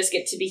fun to just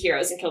get to be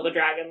heroes and kill the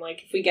dragon.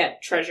 Like, if we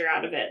get treasure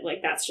out of it,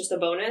 like, that's just a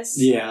bonus.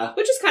 Yeah.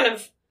 Which is kind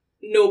of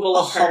noble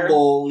of her.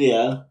 Humble,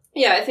 yeah.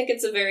 Yeah, I think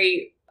it's a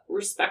very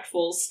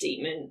respectful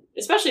statement,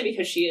 especially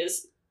because she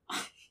is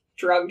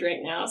drugged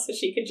right now, so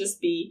she could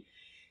just be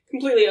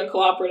completely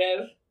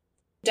uncooperative.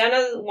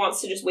 Denna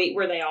wants to just wait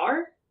where they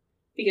are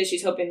because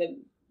she's hoping that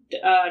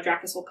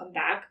Drakus will come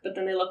back, but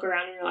then they look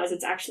around and realize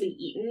it's actually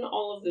eaten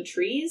all of the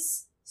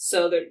trees,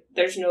 so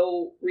there's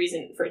no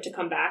reason for it to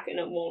come back, and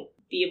it won't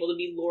be able to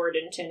be lured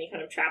into any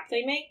kind of trap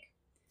they make.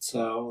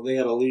 So they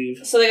gotta leave.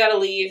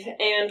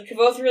 And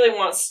Kvothe really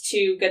wants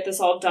to get this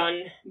all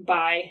done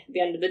by the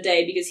end of the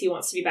day because he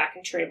wants to be back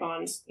in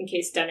Trebon in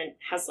case Denon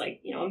has,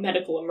 like, a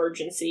medical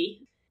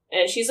emergency.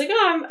 And she's like,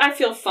 oh, I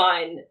feel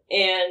fine.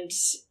 And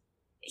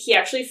he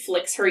actually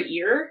flicks her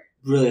ear.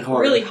 Really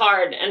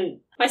hard. And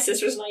my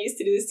sisters and I used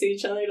to do this to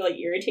each other to, like,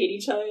 irritate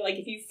each other. Like,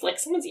 if you flick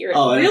someone's ear, it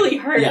really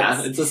hurts.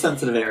 Yeah, it's a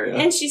sensitive area.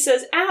 And she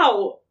says,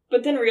 ow,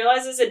 but then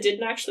realizes it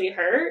didn't actually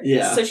hurt.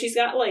 Yeah. So she's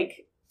got,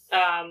 like...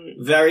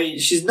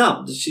 she's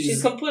numb.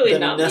 She's completely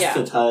numb,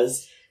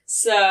 anesthetized. Yeah.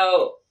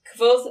 So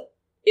Kvothe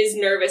is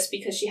nervous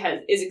because she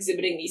is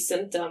exhibiting these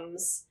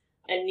symptoms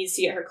and needs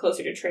to get her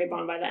closer to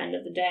Trebon by the end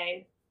of the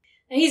day.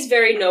 And he's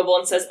very noble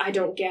and says, I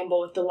don't gamble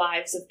with the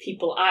lives of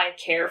people I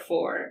care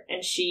for.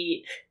 And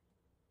she's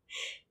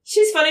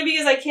funny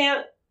because I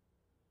can't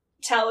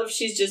tell if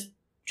she's just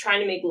trying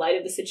to make light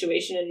of the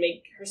situation and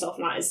make herself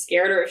not as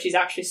scared, or if she's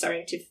actually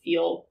starting to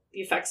feel the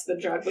effects of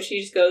the drug, but she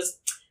just goes,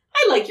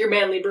 I like your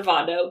manly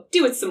bravado.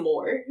 Do it some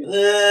more.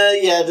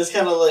 Yeah, just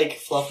kind of like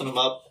fluffing them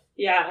up.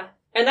 Yeah.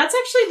 And that's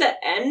actually the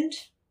end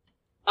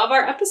of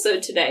our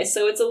episode today.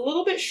 So it's a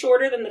little bit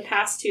shorter than the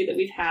past two that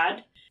we've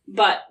had.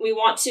 But we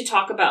want to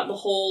talk about the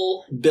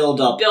whole build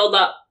up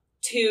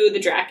to the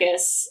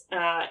Drakus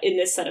in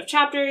this set of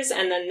chapters.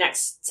 And then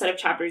next set of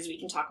chapters, we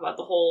can talk about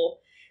the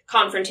whole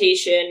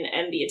confrontation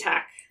and the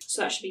attack.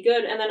 So that should be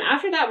good. And then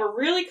after that, we're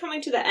really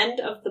coming to the end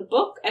of the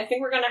book. I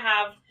think we're going to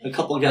have a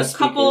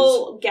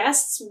couple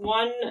guests.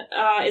 One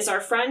is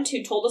our friend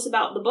who told us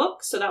about the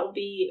book, so that will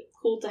be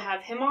cool to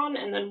have him on.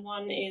 And then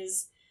one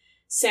is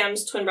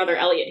Sam's twin brother,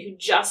 Elliot, who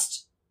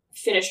just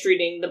finished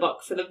reading the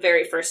book for the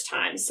very first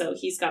time. So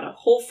he's got a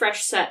whole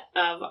fresh set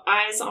of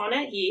eyes on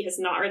it. He has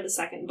not read the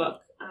second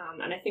book.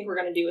 And I think we're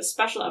going to do a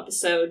special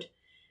episode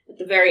at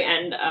the very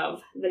end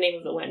of The Name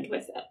of the Wind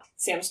with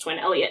Sam's twin,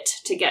 Elliot,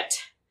 to get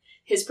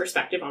his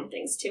perspective on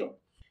things too.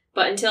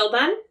 But until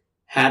then,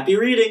 happy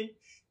reading!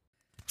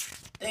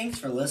 Thanks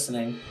for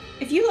listening.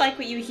 If you like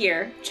what you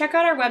hear, check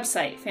out our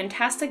website,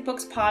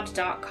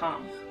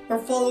 fantasticbookspod.com. Or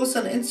follow us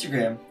on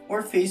Instagram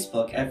or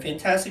Facebook at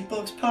Fantastic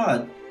Books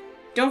Pod.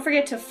 Don't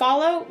forget to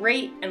follow,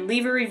 rate, and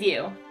leave a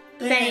review.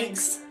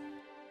 Thanks.